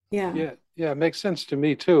 definitely. Yeah. Yeah, it makes sense to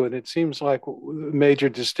me too. And it seems like a major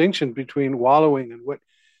distinction between wallowing and what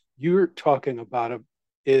you're talking about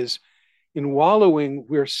is, in wallowing,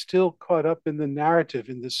 we're still caught up in the narrative,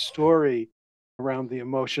 in the story around the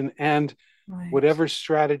emotion, and whatever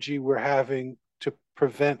strategy we're having to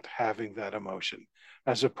prevent having that emotion,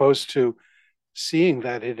 as opposed to seeing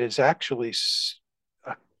that it is actually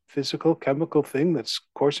a physical, chemical thing that's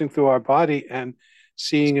coursing through our body, and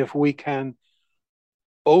seeing if we can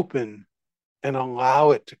open and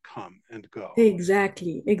allow it to come and go.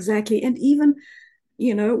 Exactly. And even,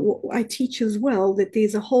 I teach as well that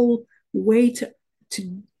there's a whole way to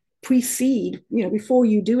precede, before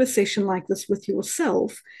you do a session like this with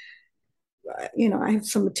yourself. I have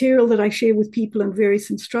some material that I share with people and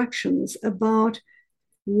various instructions about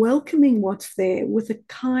welcoming what's there with a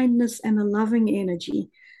kindness and a loving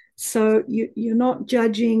energy. So you're not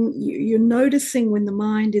judging, you're noticing when the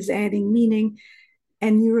mind is adding meaning,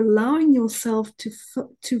 and you're allowing yourself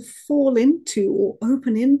to fall into or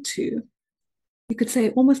open into, you could say,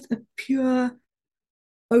 almost a pure,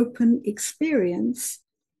 open experience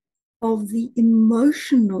of the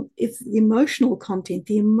emotional content,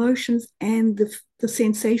 the emotions and the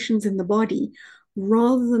sensations in the body,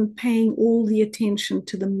 rather than paying all the attention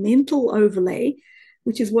to the mental overlay,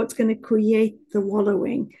 which is what's going to create the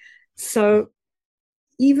wallowing. So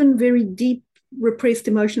even very deep repressed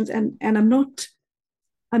emotions, and I'm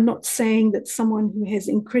not saying that someone who has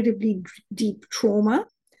incredibly deep trauma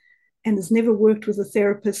and has never worked with a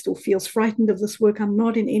therapist or feels frightened of this work, I'm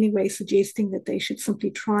not in any way suggesting that they should simply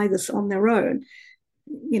try this on their own.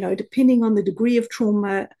 Depending on the degree of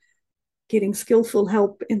trauma, getting skillful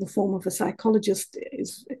help in the form of a psychologist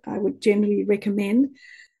I would generally recommend.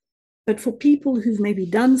 But for people who've maybe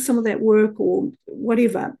done some of that work or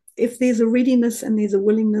whatever, if there's a readiness and there's a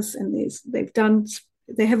willingness and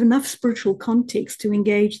they have enough spiritual context to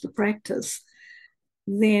engage the practice,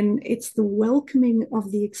 then it's the welcoming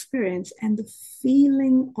of the experience and the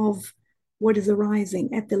feeling of what is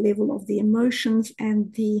arising at the level of the emotions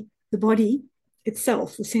and the body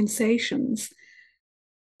itself, the sensations,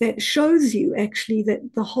 that shows you actually that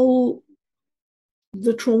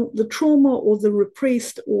the trauma or the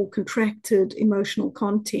repressed or contracted emotional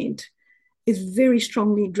content is very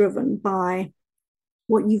strongly driven by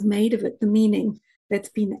what you've made of it, the meaning that's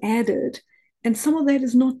been added. And some of that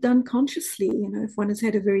is not done consciously. If one has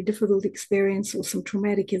had a very difficult experience or some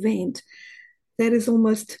traumatic event, that is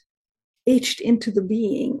almost etched into the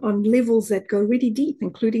being on levels that go really deep,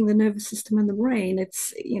 including the nervous system and the brain.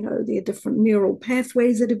 It's, there are different neural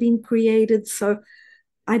pathways that have been created. So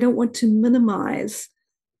I don't want to minimize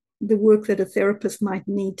the work that a therapist might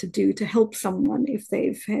need to do to help someone if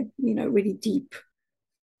they've had,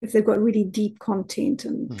 if they've got really deep content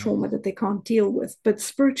and trauma that they can't deal with. But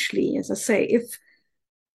spiritually, as I say,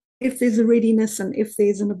 if there's a readiness and if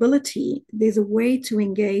there's an ability, there's a way to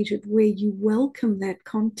engage it where you welcome that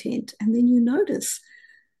content, and then you notice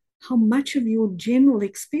how much of your general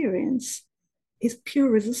experience is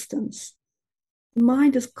pure resistance. The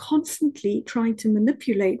mind is constantly trying to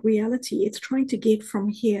manipulate reality. It's trying to get from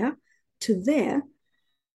here to there,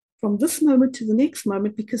 from this moment to the next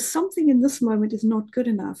moment, because something in this moment is not good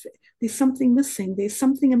enough. There's something missing. There's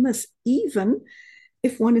something amiss. Even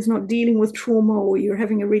if one is not dealing with trauma or you're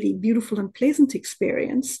having a really beautiful and pleasant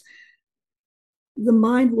experience, the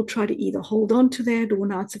mind will try to either hold on to that, or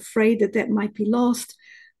now it's afraid that that might be lost.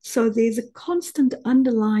 So there's a constant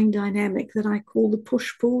underlying dynamic that I call the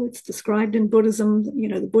push-pull. It's described in Buddhism.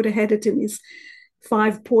 The Buddha had it in his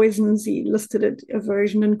 5 poisons. He listed it: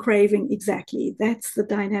 aversion and craving. Exactly. That's the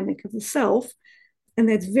dynamic of the self. And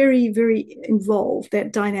that's very, very involved.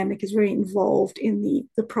 That dynamic is very involved in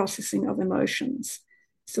the processing of emotions.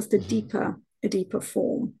 It's just a deeper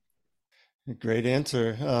form. Great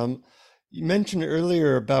answer. You mentioned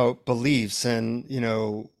earlier about beliefs, and,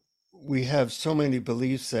 we have so many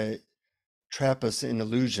beliefs that trap us in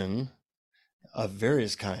illusion of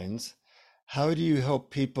various kinds. How do you help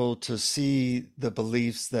people to see the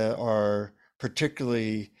beliefs that are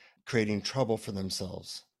particularly creating trouble for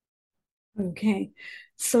themselves? Okay.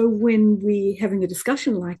 So when we're having a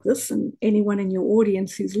discussion like this, and anyone in your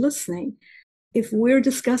audience who's listening, if we're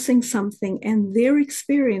discussing something and their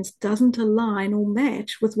experience doesn't align or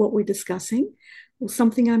match with what we're discussing, or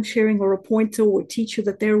something I'm sharing, or a pointer or a teacher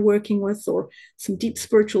that they're working with, or some deep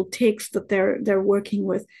spiritual text that they're working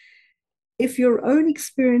with, if your own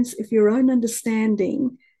experience, if your own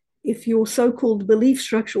understanding, if your so-called belief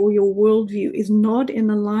structure or your worldview is not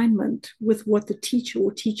in alignment with what the teacher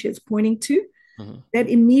or teacher is pointing to, that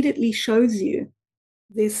immediately shows you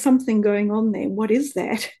there's something going on there. What is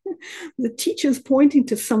that? The teacher's pointing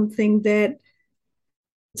to something that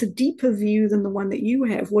it's a deeper view than the one that you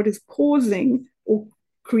have. What is causing or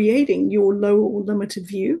creating your low or limited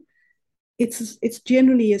view? It's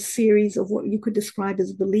generally a series of what you could describe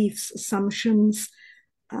as beliefs, assumptions,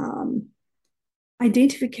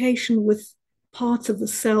 identification with parts of the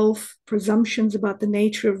self, presumptions about the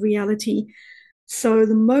nature of reality. So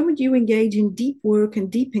the moment you engage in deep work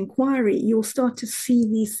and deep inquiry, you'll start to see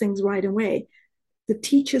these things right away. The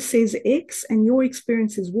teacher says X and your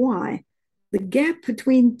experience is Y. The gap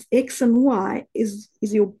between X and Y is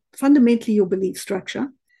fundamentally your belief structure,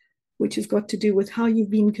 which has got to do with how you've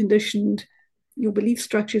been conditioned. Your belief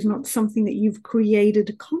structure is not something that you've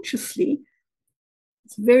created consciously.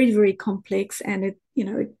 It's very, very complex, and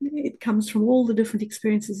it comes from all the different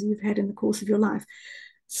experiences you've had in the course of your life.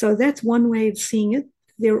 So that's one way of seeing it.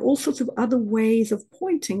 There are all sorts of other ways of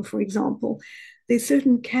pointing. For example, there's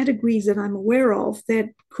certain categories that I'm aware of that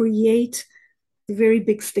create the very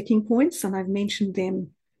big sticking points, and I've mentioned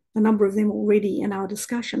a number of them already in our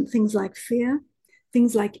discussion. Things like fear,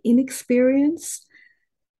 things like inexperience,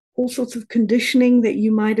 all sorts of conditioning that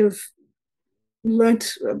you might have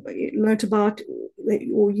learnt about,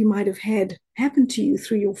 or you might have had happen to you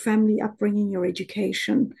through your family upbringing, your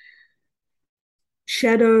education.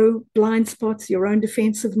 Shadow, blind spots, your own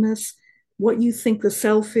defensiveness, what you think the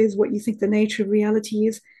self is, what you think the nature of reality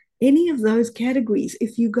is. Any of those categories,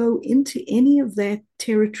 if you go into any of that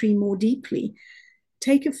territory more deeply,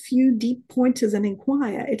 take a few deep pointers and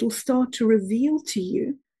inquire, it'll start to reveal to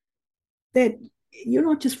you that you're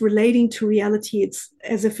not just relating to reality, it's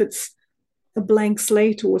as if it's a blank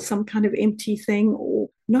slate or some kind of empty thing. Or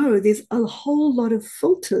no, there's a whole lot of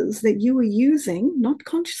filters that you are using, not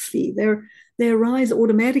consciously. They arise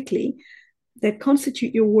automatically, that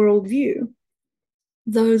constitute your worldview.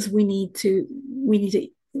 Those we need to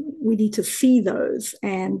we need to see those.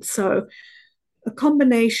 And so a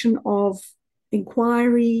combination of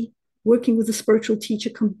inquiry, working with a spiritual teacher,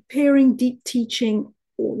 comparing deep teaching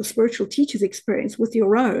or the spiritual teacher's experience with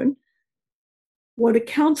your own, what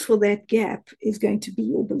accounts for that gap is going to be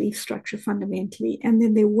your belief structure fundamentally. And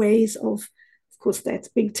then there are ways of course, that's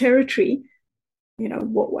big territory.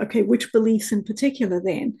 Which beliefs in particular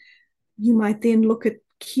then? You might then look at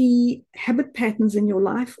key habit patterns in your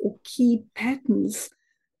life or key patterns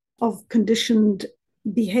of conditioned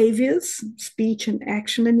behaviors, speech and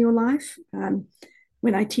action in your life.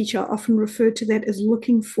 When I teach, I often refer to that as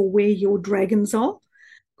looking for where your dragons are.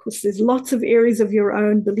 Of course, there's lots of areas of your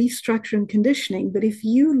own belief structure and conditioning, but if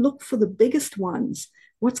you look for the biggest ones,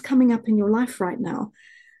 what's coming up in your life right now?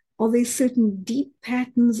 Are there certain deep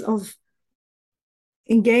patterns of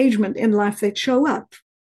engagement in life that show up?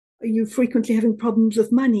 Are you frequently having problems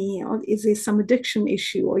with money? Or is there some addiction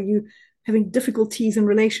issue? Are you having difficulties in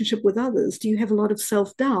relationship with others? Do you have a lot of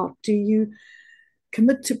self-doubt? Do you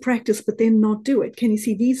commit to practice but then not do it? Can you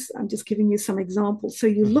see these? I'm just giving you some examples. So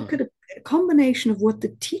you look at a combination of what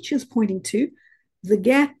the teacher's pointing to, the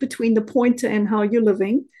gap between the pointer and how you're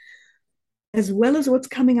living, as well as what's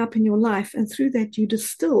coming up in your life. And through that, you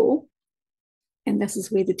distill. And this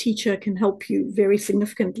is where the teacher can help you very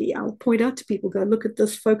significantly. I'll point out to people, go look at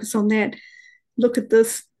this, focus on that, look at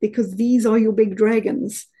this, because these are your big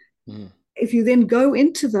dragons. If you then go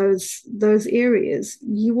into those areas,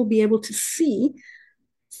 you will be able to see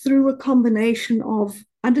through a combination of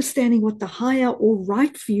understanding what the higher or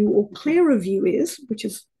right view or clearer view is, which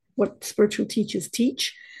is what spiritual teachers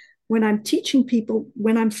teach. When I'm teaching people,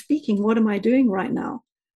 when I'm speaking, what am I doing right now?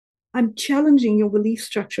 I'm challenging your belief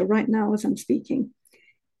structure right now as I'm speaking.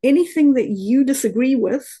 Anything that you disagree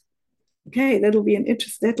with, okay, that'll be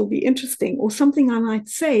interesting. Or something I might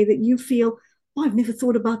say that you feel, oh, I've never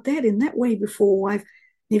thought about that in that way before. I've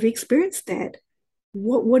never experienced that.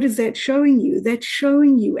 What is that showing you? That's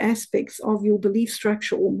showing you aspects of your belief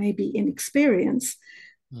structure or maybe inexperience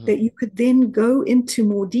that you could then go into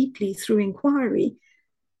more deeply through inquiry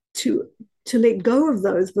to let go of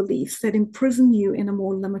those beliefs that imprison you in a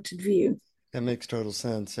more limited view. That makes total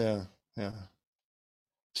sense. Yeah.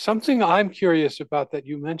 Something I'm curious about that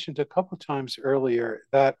you mentioned a couple of times earlier,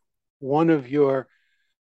 that one of your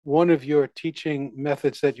teaching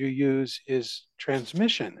methods that you use is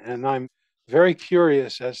transmission. And I'm very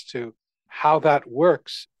curious as to how that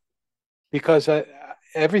works, because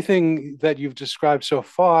everything that you've described so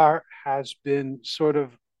far has been sort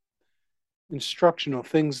of instructional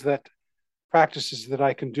practices that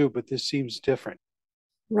I can do, but this seems different.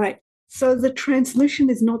 Right. So the transmission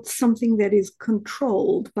is not something that is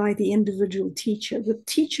controlled by the individual teacher. The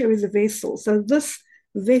teacher is a vessel. So this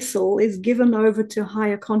vessel is given over to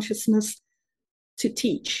higher consciousness to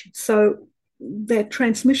teach. So that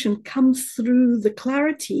transmission comes through the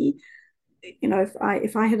clarity.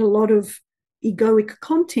 If I had a lot of egoic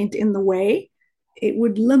content in the way, it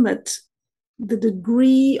would limit the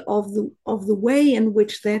degree of the way in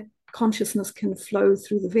which that consciousness can flow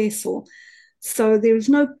through the vessel. So there is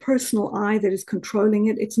no personal I that is controlling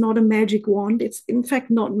it. It's not a magic wand. It's in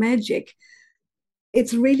fact not magic.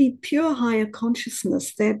 It's really pure higher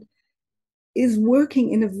consciousness that is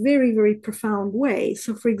working in a very, very profound way.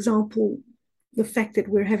 So for example, the fact that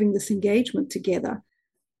we're having this engagement together,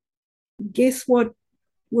 guess what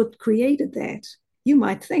created that? You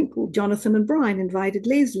might think, well, Jonathan and Brian invited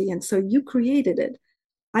Leslie, and so you created it.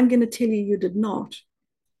 I'm going to tell you did not.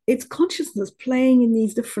 It's consciousness playing in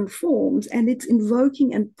these different forms, and it's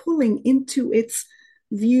invoking and pulling into its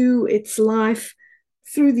view, its life,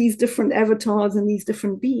 through these different avatars and these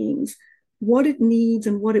different beings, what it needs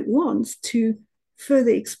and what it wants to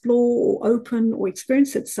further explore or open or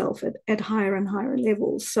experience itself at higher and higher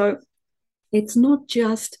levels. So it's not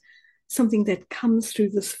just something that comes through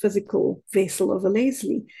this physical vessel of a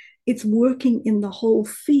Leslie. It's working in the whole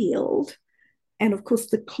field. And of course,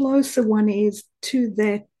 the closer one is to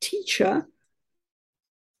that teacher,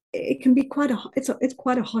 it can be quite a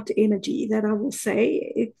hot energy that I will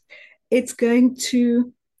say. It's going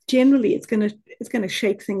to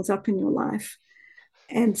shake things up in your life.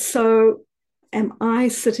 And so am I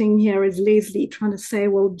sitting here as Leslie trying to say,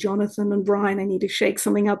 well, Jonathan and Brian, I need to shake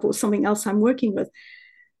something up, or something else I'm working with?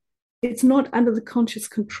 It's not under the conscious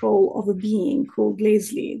control of a being called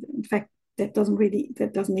Leslie. In fact, that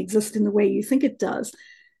doesn't exist in the way you think it does.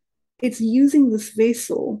 It's using this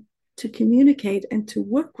vessel to communicate and to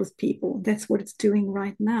work with people. That's what it's doing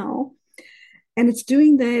right now. And it's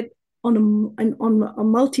doing that on a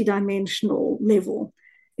multidimensional level.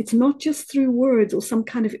 It's not just through words or some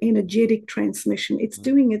kind of energetic transmission. It's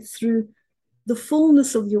doing it through the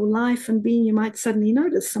fullness of your life and being, you might suddenly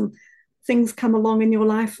notice some things come along in your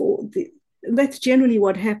life, that's generally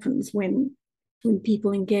what happens when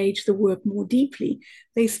people engage the work more deeply.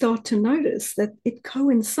 They start to notice that it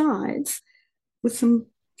coincides with some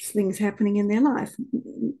things happening in their life.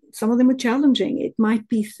 Some of them are challenging. It might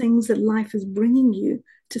be things that life is bringing you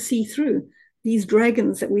to see through. These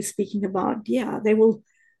dragons that we're speaking about, yeah,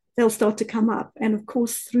 they'll start to come up. And of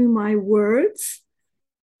course, through my words,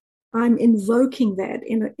 I'm invoking that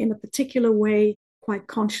in a particular way, quite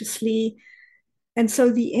consciously. And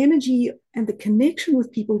so the energy and the connection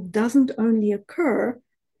with people doesn't only occur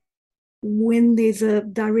when there's a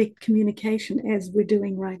direct communication, as we're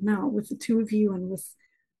doing right now with the two of you and with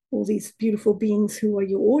all these beautiful beings who are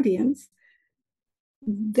your audience.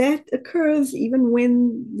 That occurs even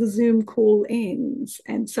when the Zoom call ends.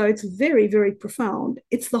 And so it's very, very profound.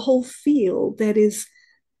 It's the whole field that is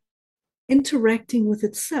interacting with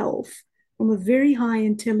itself from a very high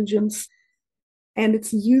intelligence, and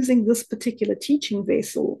it's using this particular teaching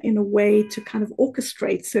vessel in a way to kind of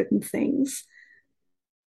orchestrate certain things,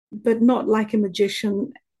 but not like a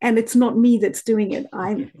magician. And it's not me that's doing it.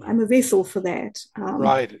 I'm a vessel for that.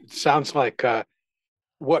 Right. It sounds like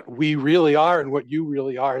what we really are and what you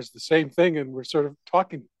really are is the same thing, and we're sort of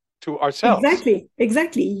talking to ourselves.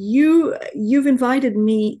 Exactly. You've invited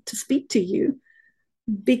me to speak to you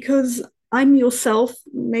because I'm yourself,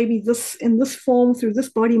 maybe this in this form, through this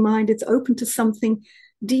body mind. It's open to something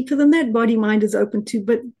deeper than that body mind is open to,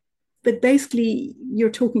 but basically you're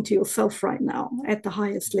talking to yourself right now at the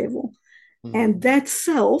highest level. Mm-hmm. And that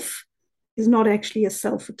self is not actually a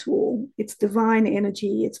self at all. It's divine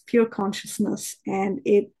energy, it's pure consciousness, and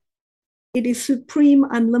it is supreme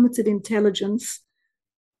unlimited intelligence.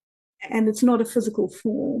 And it's not a physical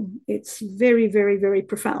form. It's very, very, very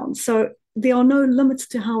profound. So there are no limits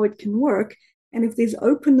to how it can work. And if there's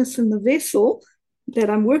openness in the vessel that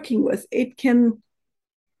I'm working with, it can,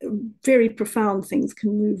 very profound things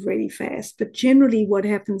can move really fast. But generally what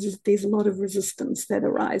happens is there's a lot of resistance that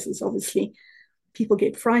arises. Obviously, people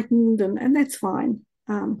get frightened, and that's fine.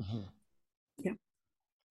 Yeah.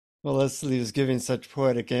 Well, Leslie is giving such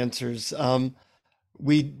poetic answers.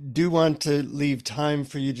 We do want to leave time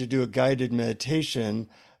for you to do a guided meditation,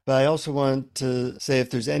 but I also want to say if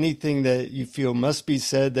there's anything that you feel must be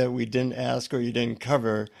said that we didn't ask or you didn't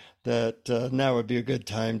cover, that now would be a good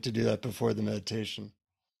time to do that before the meditation.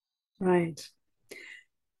 Right.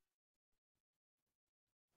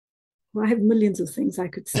 Well, I have millions of things I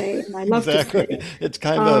could say, and I love exactly. to say. It's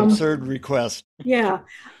kind of an absurd request. Yeah.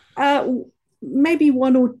 Maybe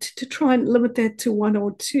one or two, to try and limit that to one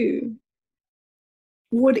or two.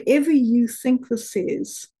 Whatever you think this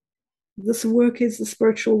work is the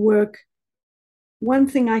spiritual work. One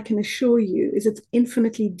thing I can assure you is it's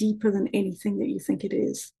infinitely deeper than anything that you think it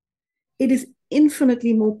is. It is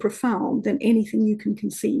infinitely more profound than anything you can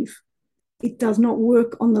conceive. It does not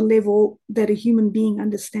work on the level that a human being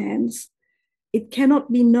understands. It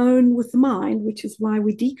cannot be known with the mind, which is why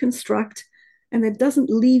we deconstruct, and that doesn't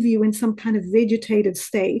leave you in some kind of vegetative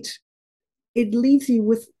state. It leaves you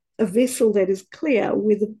with a vessel that is clear,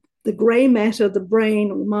 where the gray matter, the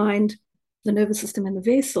brain or mind, the nervous system, and the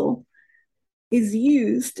vessel is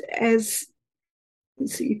used as,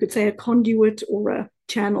 so you could say, a conduit or a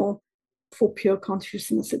channel for pure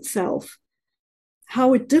consciousness itself.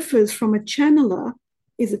 How it differs from a channeler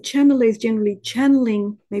is a channeler is generally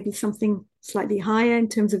channeling maybe something slightly higher in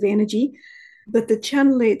terms of energy, but the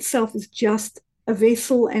channeler itself is just a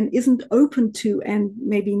vessel and isn't open to and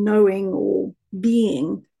maybe knowing or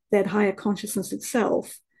being that higher consciousness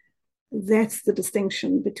itself. That's the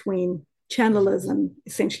distinction between channelers and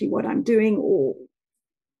essentially what I'm doing, or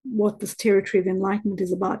what this territory of enlightenment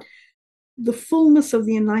is about. The fullness of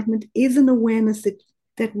the enlightenment is an awareness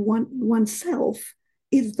that oneself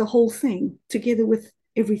is the whole thing, together with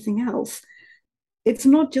everything else. It's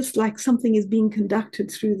not just like something is being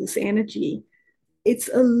conducted through this energy. It's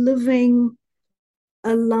a living,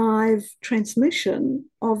 alive transmission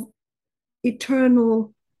of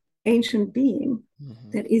eternal, ancient being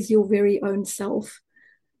that is your very own self.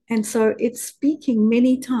 And so it's speaking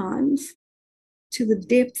many times to the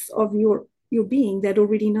depths of your being that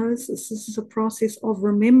already knows this. This is a process of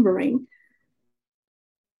remembering.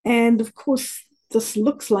 And of course, this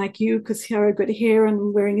looks like you because here I've got hair and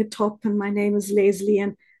I'm wearing a top and my name is Leslie.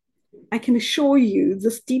 And I can assure you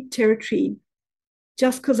this deep territory,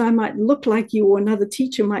 just because I might look like you or another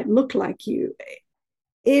teacher might look like you,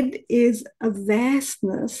 it is a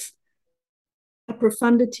vastness, a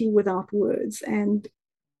profundity without words. And,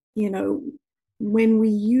 when we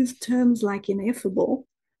use terms like ineffable,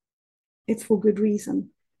 it's for good reason.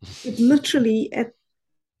 It literally,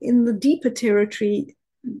 in the deeper territory,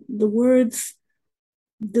 the words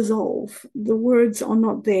dissolve. The words are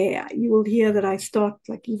not there. You will hear that I start,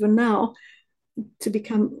 like even now, to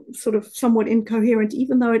become sort of somewhat incoherent,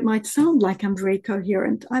 even though it might sound like I'm very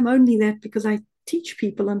coherent. I'm only that because I teach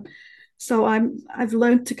people, and so I've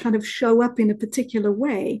learned to kind of show up in a particular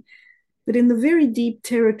way. But in the very deep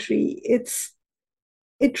territory,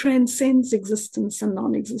 it transcends existence and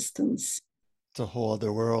non-existence. It's a whole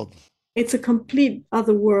other world. It's a complete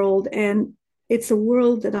other world, and it's a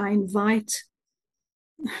world that I invite,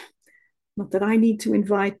 not that I need to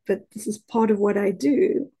invite, but this is part of what I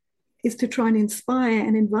do, is to try and inspire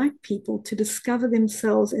and invite people to discover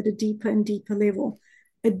themselves at a deeper and deeper level,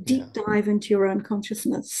 a deep dive into your own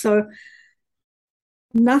consciousness. So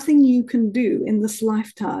nothing you can do in this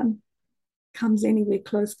lifetime comes anywhere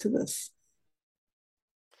close to this.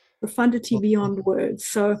 Profundity beyond words.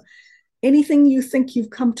 So anything you think you've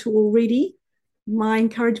come to already, my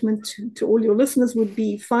encouragement to all your listeners would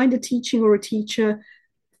be find a teaching or a teacher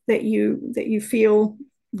that you feel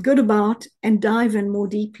good about and dive in more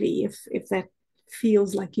deeply if that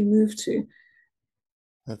feels like you move to.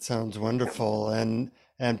 That sounds wonderful. And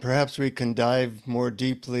perhaps we can dive more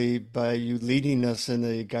deeply by you leading us in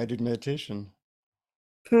a guided meditation.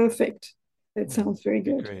 Perfect. That sounds very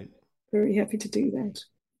good. Great. Very happy to do that.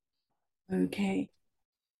 Okay.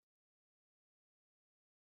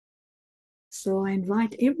 So I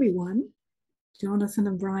invite everyone, Jonathan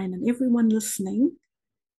and Brian, and everyone listening,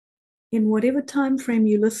 in whatever time frame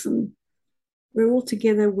you listen, we're all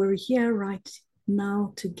together, we're here right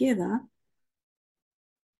now together.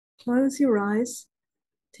 Close your eyes,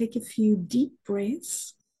 take a few deep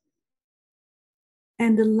breaths,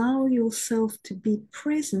 and allow yourself to be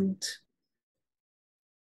present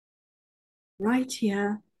right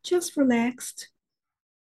here, just relaxed.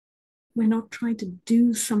 We're not trying to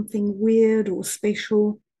do something weird or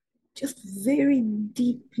special, just very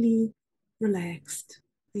deeply relaxed.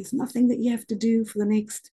 There's nothing that you have to do for the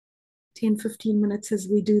next 10, 15 minutes as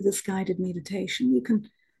we do this guided meditation. You can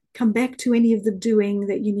come back to any of the doing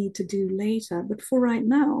that you need to do later. But for right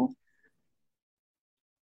now,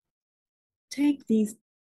 take these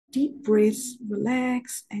deep breaths,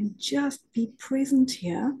 relax, and just be present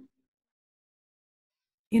here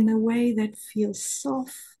in a way that feels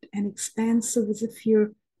soft and expansive, as if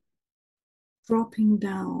you're dropping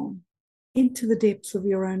down into the depths of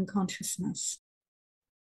your own consciousness.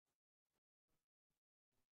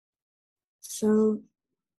 So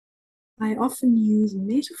I often use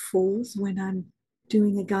metaphors when I'm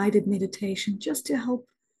doing a guided meditation just to help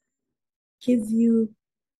give you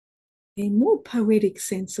a more poetic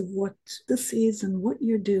sense of what this is and what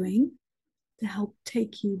you're doing, to help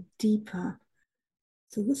take you deeper.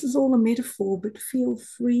 So this is all a metaphor, but feel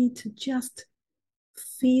free to just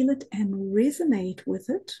feel it and resonate with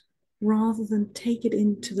it rather than take it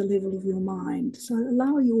into the level of your mind. So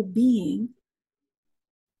allow your being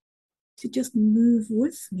to just move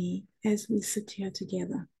with me as we sit here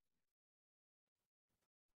together.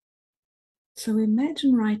 So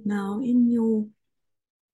imagine right now in your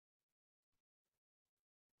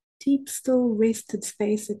deep, still, rested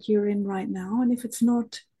space that you're in right now. And if it's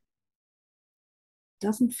not,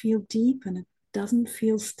 doesn't feel deep and it doesn't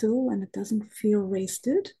feel still and it doesn't feel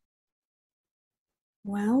rested,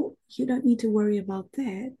 well, you don't need to worry about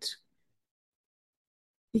that,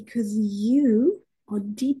 because you are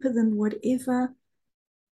deeper than whatever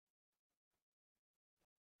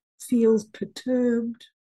feels perturbed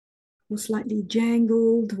or slightly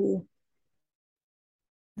jangled or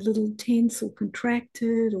a little tense or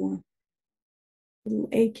contracted or a little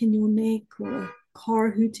ache in your neck or a car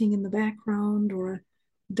hooting in the background or a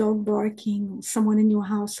dog barking or someone in your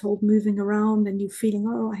household moving around and you feeling,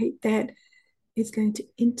 oh, I hate that, is going to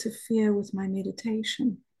interfere with my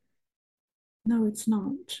meditation. No, it's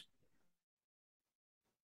not.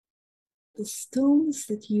 The stillness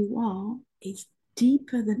that you are is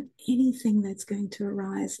deeper than anything that's going to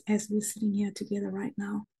arise as we're sitting here together right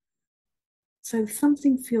now. So if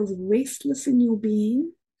something feels restless in your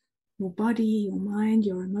being, your body, your mind,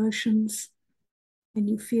 your emotions, and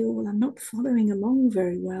you feel, well, I'm not following along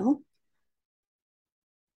very well,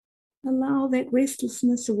 allow that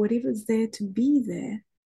restlessness or whatever's there to be there.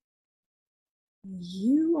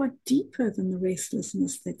 You are deeper than the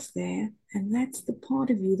restlessness that's there, and that's the part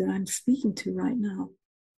of you that I'm speaking to right now.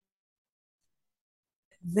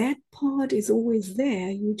 That part is always there,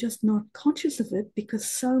 you're just not conscious of it because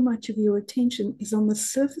so much of your attention is on the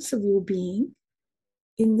surface of your being,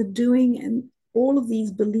 in the doing and all of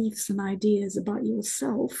these beliefs and ideas about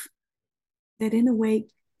yourself that in a way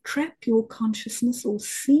trap your consciousness or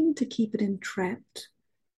seem to keep it entrapped.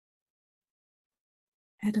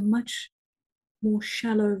 at a much more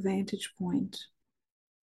shallow vantage point.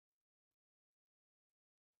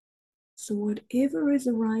 So whatever is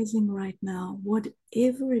arising right now,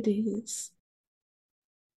 whatever it is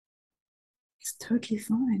totally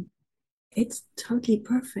fine. It's totally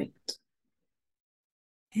perfect.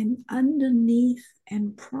 And underneath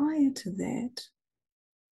and prior to that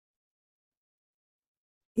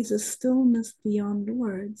is a stillness beyond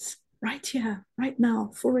words, right here, right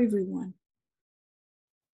now, for everyone.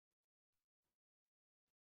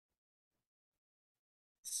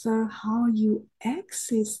 So how you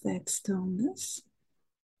access that stillness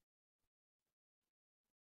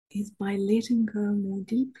is by letting go more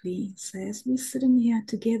deeply. So as we're sitting here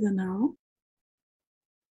together now,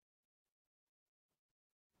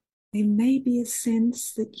 there may be a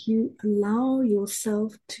sense that you allow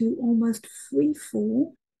yourself to almost free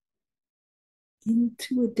fall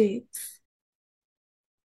into a depth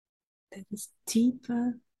that is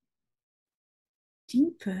deeper,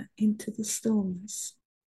 deeper into the stillness.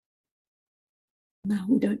 Now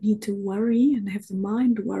we don't need to worry and have the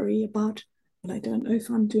mind worry about, well, I don't know if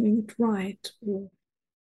I'm doing it right, or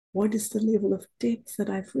what is the level of depth that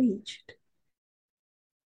I've reached.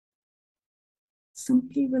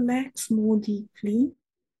 Simply relax more deeply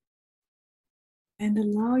and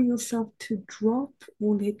allow yourself to drop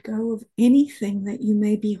or let go of anything that you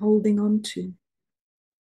may be holding on to.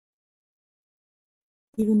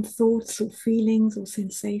 Even thoughts or feelings or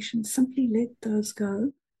sensations, simply let those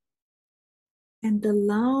go and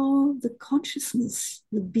allow the consciousness,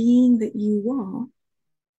 the being that you are,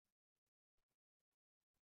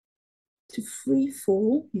 to free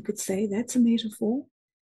fall. You could say that's a metaphor.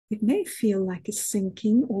 It may feel like a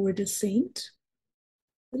sinking or a descent,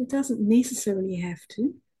 but it doesn't necessarily have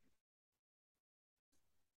to.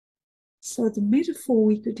 So the metaphor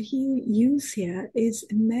we could use here is,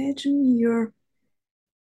 imagine you're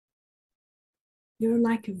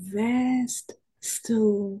like a vast,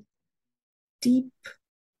 still, deep,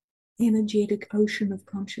 energetic ocean of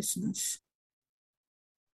consciousness.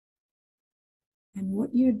 And what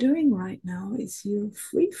you're doing right now is you're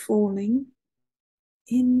free falling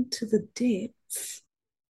into the depths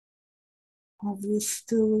of this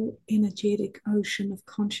still energetic ocean of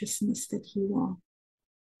consciousness that you are.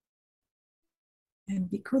 And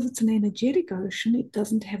because it's an energetic ocean, it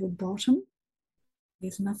doesn't have a bottom.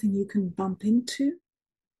 There's nothing you can bump into.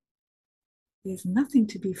 There's nothing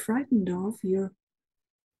to be frightened of. You're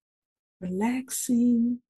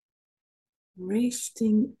relaxing,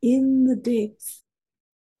 resting in the depth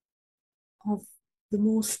of the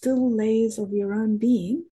more still layers of your own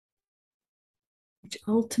being, which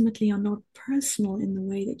ultimately are not personal in the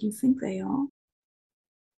way that you think they are.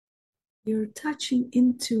 You're touching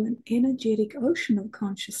into an energetic ocean of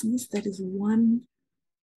consciousness that is one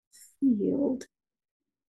field.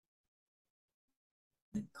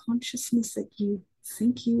 The consciousness that you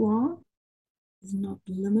think you are is not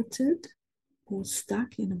limited or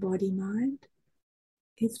stuck in a body-mind.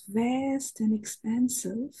 It's vast and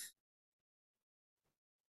expansive.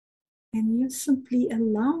 And you're simply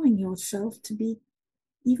allowing yourself to be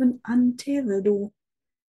even untethered, or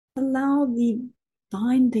allow the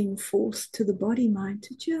binding force to the body-mind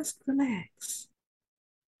to just relax.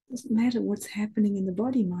 It doesn't matter what's happening in the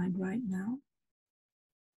body-mind right now.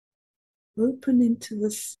 Open into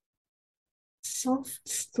this soft,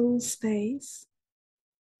 still space.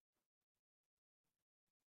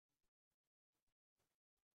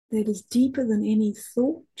 That is deeper than any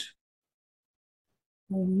thought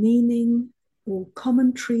or meaning or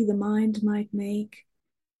commentary the mind might make,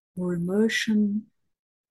 or emotion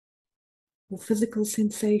or physical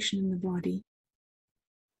sensation in the body.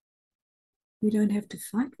 We don't have to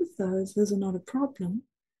fight with those. Those are not a problem.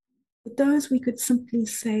 But those we could simply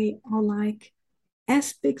say are like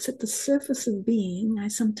aspects at the surface of being. I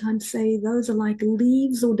sometimes say those are like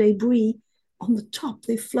leaves or debris on the top.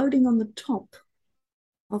 They're floating on the top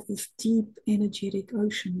of this deep, energetic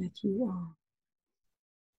ocean that you are.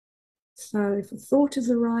 So if a thought is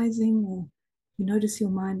arising, or you notice your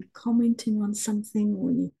mind commenting on something,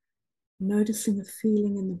 or you noticing a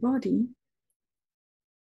feeling in the body,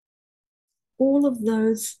 all of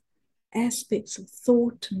those aspects of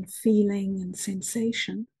thought and feeling and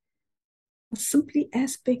sensation are simply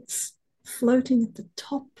aspects floating at the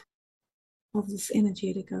top of this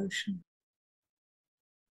energetic ocean.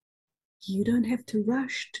 You don't have to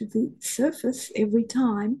rush to the surface every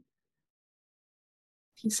time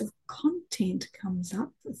a piece of content comes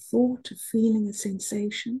up, a thought, a feeling, a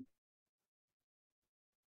sensation.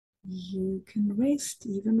 You can rest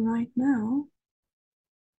even right now.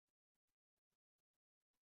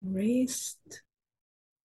 Rest,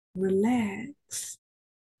 relax,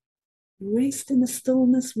 Rest in a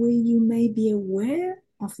stillness where you may be aware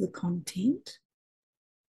of the content.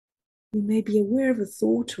 You may be aware of a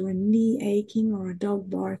thought or a knee aching or a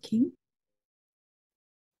dog barking.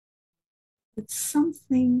 But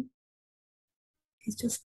something is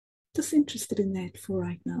just disinterested in that for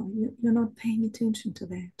right now. You're not paying attention to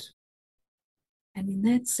that. And in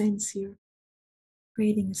that sense, you're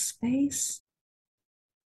creating a space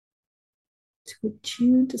to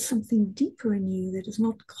attune to something deeper in you that is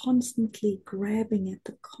not constantly grabbing at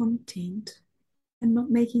the content and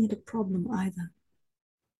not making it a problem either.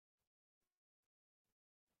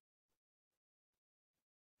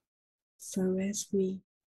 So as we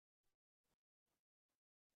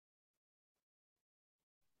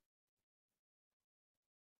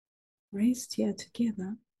rest here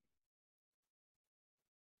together,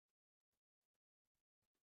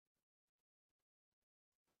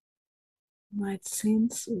 you might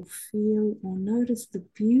sense or feel or notice the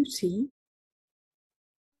beauty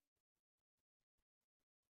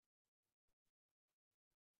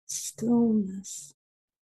stillness.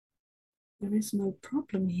 There is no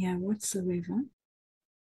problem here whatsoever.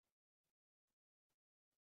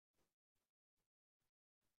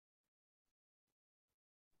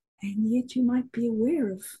 And yet you might be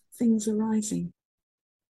aware of things arising.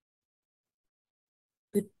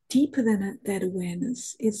 But deeper than that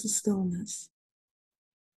awareness is the stillness.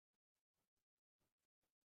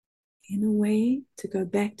 In a way, to go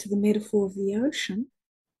back to the metaphor of the ocean,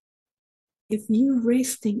 if you're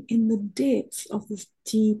resting in the depths of this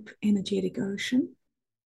deep energetic ocean,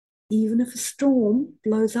 even if a storm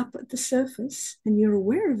blows up at the surface and you're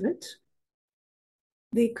aware of it,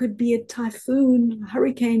 there could be a typhoon, a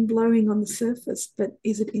hurricane blowing on the surface, but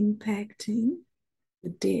is it impacting the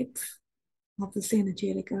depth of this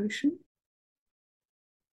energetic ocean?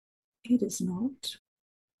 It is not.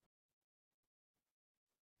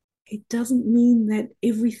 It doesn't mean that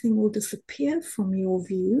everything will disappear from your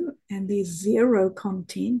view and there's zero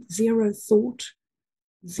content, zero thought,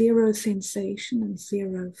 zero sensation, and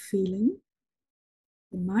zero feeling.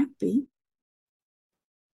 It might be,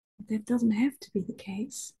 but that doesn't have to be the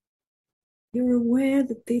case. You're aware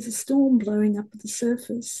that there's a storm blowing up at the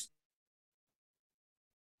surface,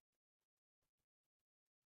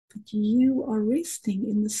 but you are resting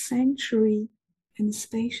in the sanctuary and the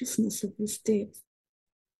spaciousness of this depth,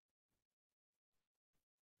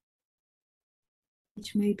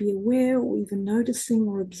 which may be aware or even noticing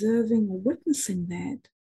or observing or witnessing that,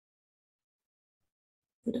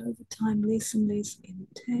 but over time less and less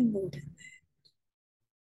entangled in that.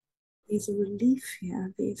 There's a relief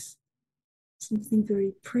here, there's something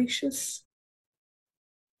very precious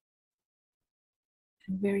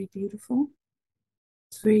and very beautiful.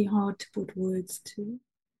 It's very hard to put words to.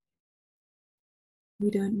 We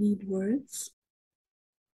don't need words.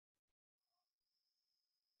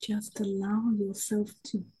 Just allow yourself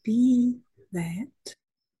to be that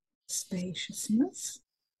spaciousness.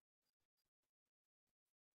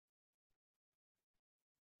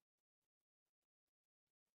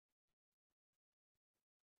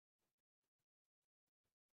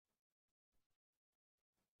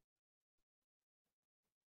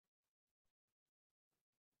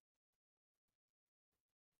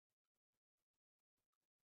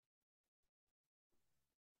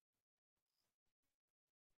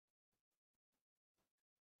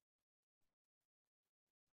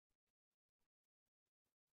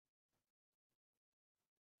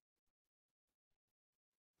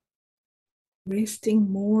 Resting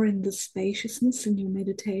more in the spaciousness in your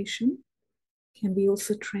meditation can be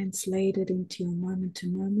also translated into your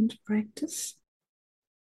moment-to-moment practice,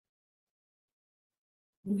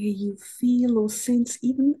 where you feel or sense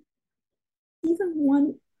even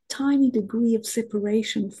one tiny degree of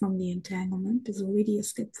separation from the entanglement is already a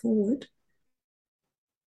step forward.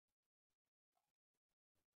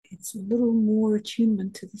 It's a little more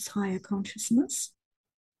attunement to this higher consciousness.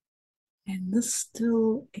 And this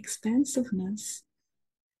still expansiveness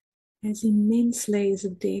has immense layers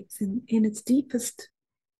of depth. And in its deepest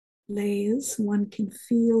layers, one can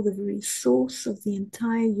feel the very source of the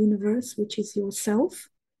entire universe, which is yourself.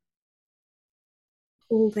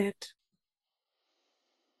 All that,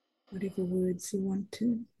 whatever words you want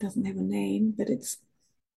to, doesn't have a name, but it's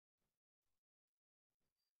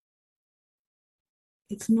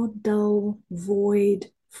not dull,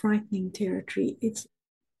 void, frightening territory. It's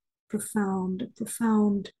profound, a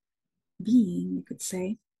profound being, you could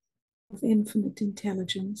say, of infinite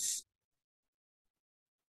intelligence,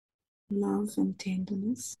 love and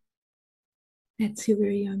tenderness. That's your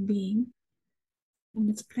very own being. And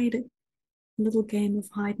it's played a little game of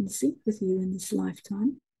hide and seek with you in this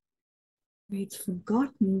lifetime. It's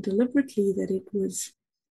forgotten deliberately that it was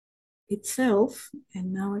itself,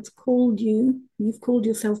 and now it's called you. You've called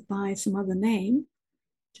yourself by some other name,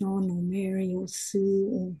 John or Mary or Sue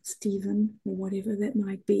or Stephen or whatever that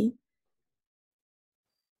might be.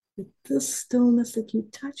 But this stillness that you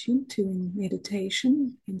touch into in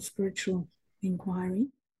meditation, in spiritual inquiry,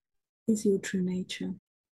 is your true nature.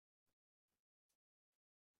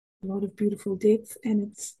 A lot of beautiful depth,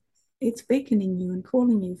 and it's beckoning you and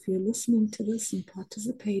calling you. If you're listening to this and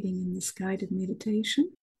participating in this guided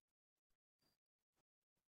meditation,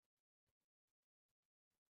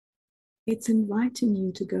 it's inviting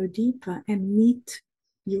you to go deeper and meet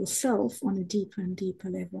yourself on a deeper and deeper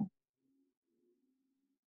level.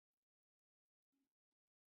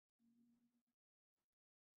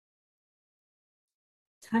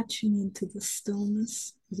 Touching into the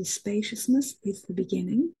stillness, the spaciousness is the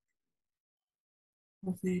beginning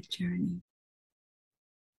of that journey.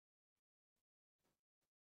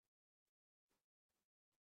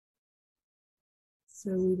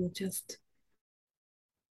 So we will just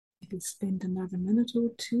maybe spend another minute or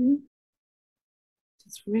two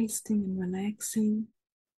just resting and relaxing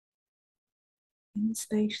in the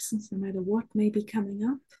spaciousness, no matter what may be coming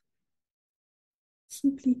up.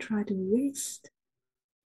 Simply try to rest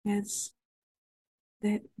as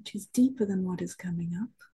that which is deeper than what is coming up.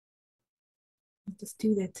 We'll just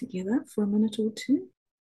do that together for a minute or two,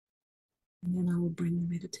 and then I will bring the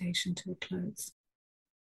meditation to a close.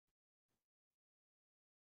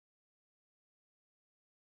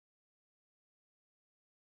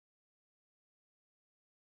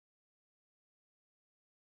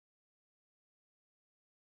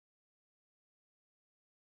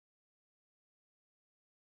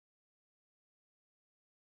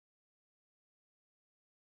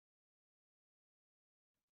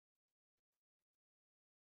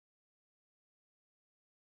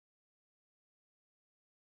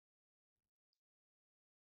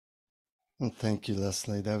 Well, thank you,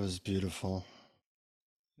 Leslie. That was beautiful.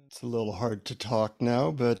 It's a little hard to talk now,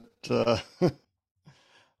 but I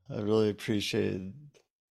really appreciated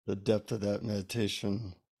the depth of that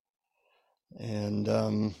meditation.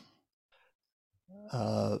 And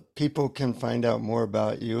people can find out more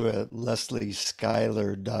about you at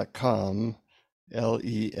leslieskuyler.com,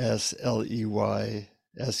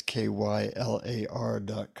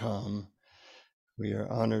 LesleySkylar.com. We are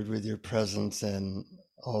honored with your presence and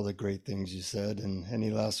all the great things you said. And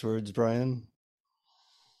any last words, Brian?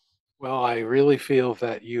 Well, I really feel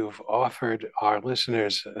that you've offered our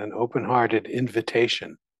listeners an open-hearted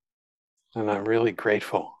invitation, and I'm really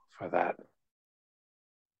grateful for that.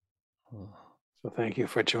 So thank you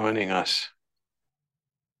for joining us.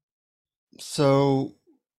 So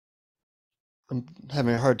I'm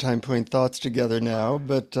having a hard time putting thoughts together now,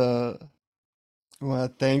 but I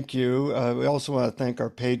want to thank you. We also want to thank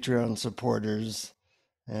our Patreon supporters.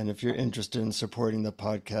 And if you're interested in supporting the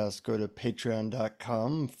podcast, go to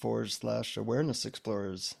patreon.com/awareness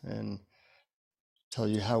explorers and tell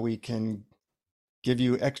you how we can give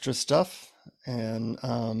you extra stuff and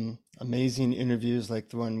amazing interviews like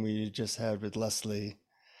the one we just had with Leslie.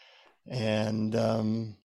 And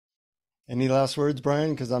any last words,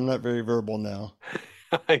 Brian? Because I'm not very verbal now.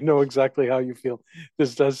 I know exactly how you feel.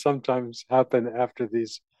 This does sometimes happen after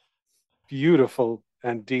these beautiful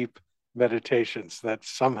and deep meditations that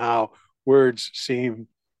somehow words seem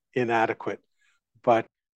inadequate. But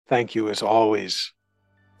thank you is always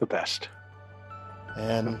the best.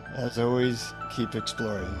 And as always, keep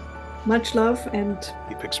exploring. Much love and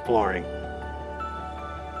keep exploring.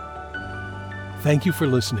 Thank you for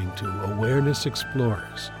listening to Awareness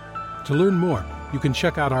Explorers. To learn more, you can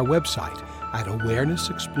check out our website at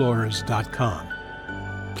awarenessexplorers.com.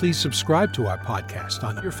 Please subscribe to our podcast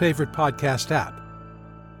on your favorite podcast app.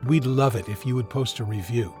 We'd love it if you would post a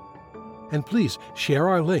review. And please share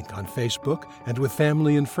our link on Facebook and with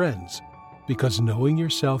family and friends, because knowing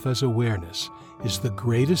yourself as awareness is the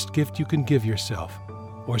greatest gift you can give yourself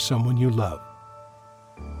or someone you love.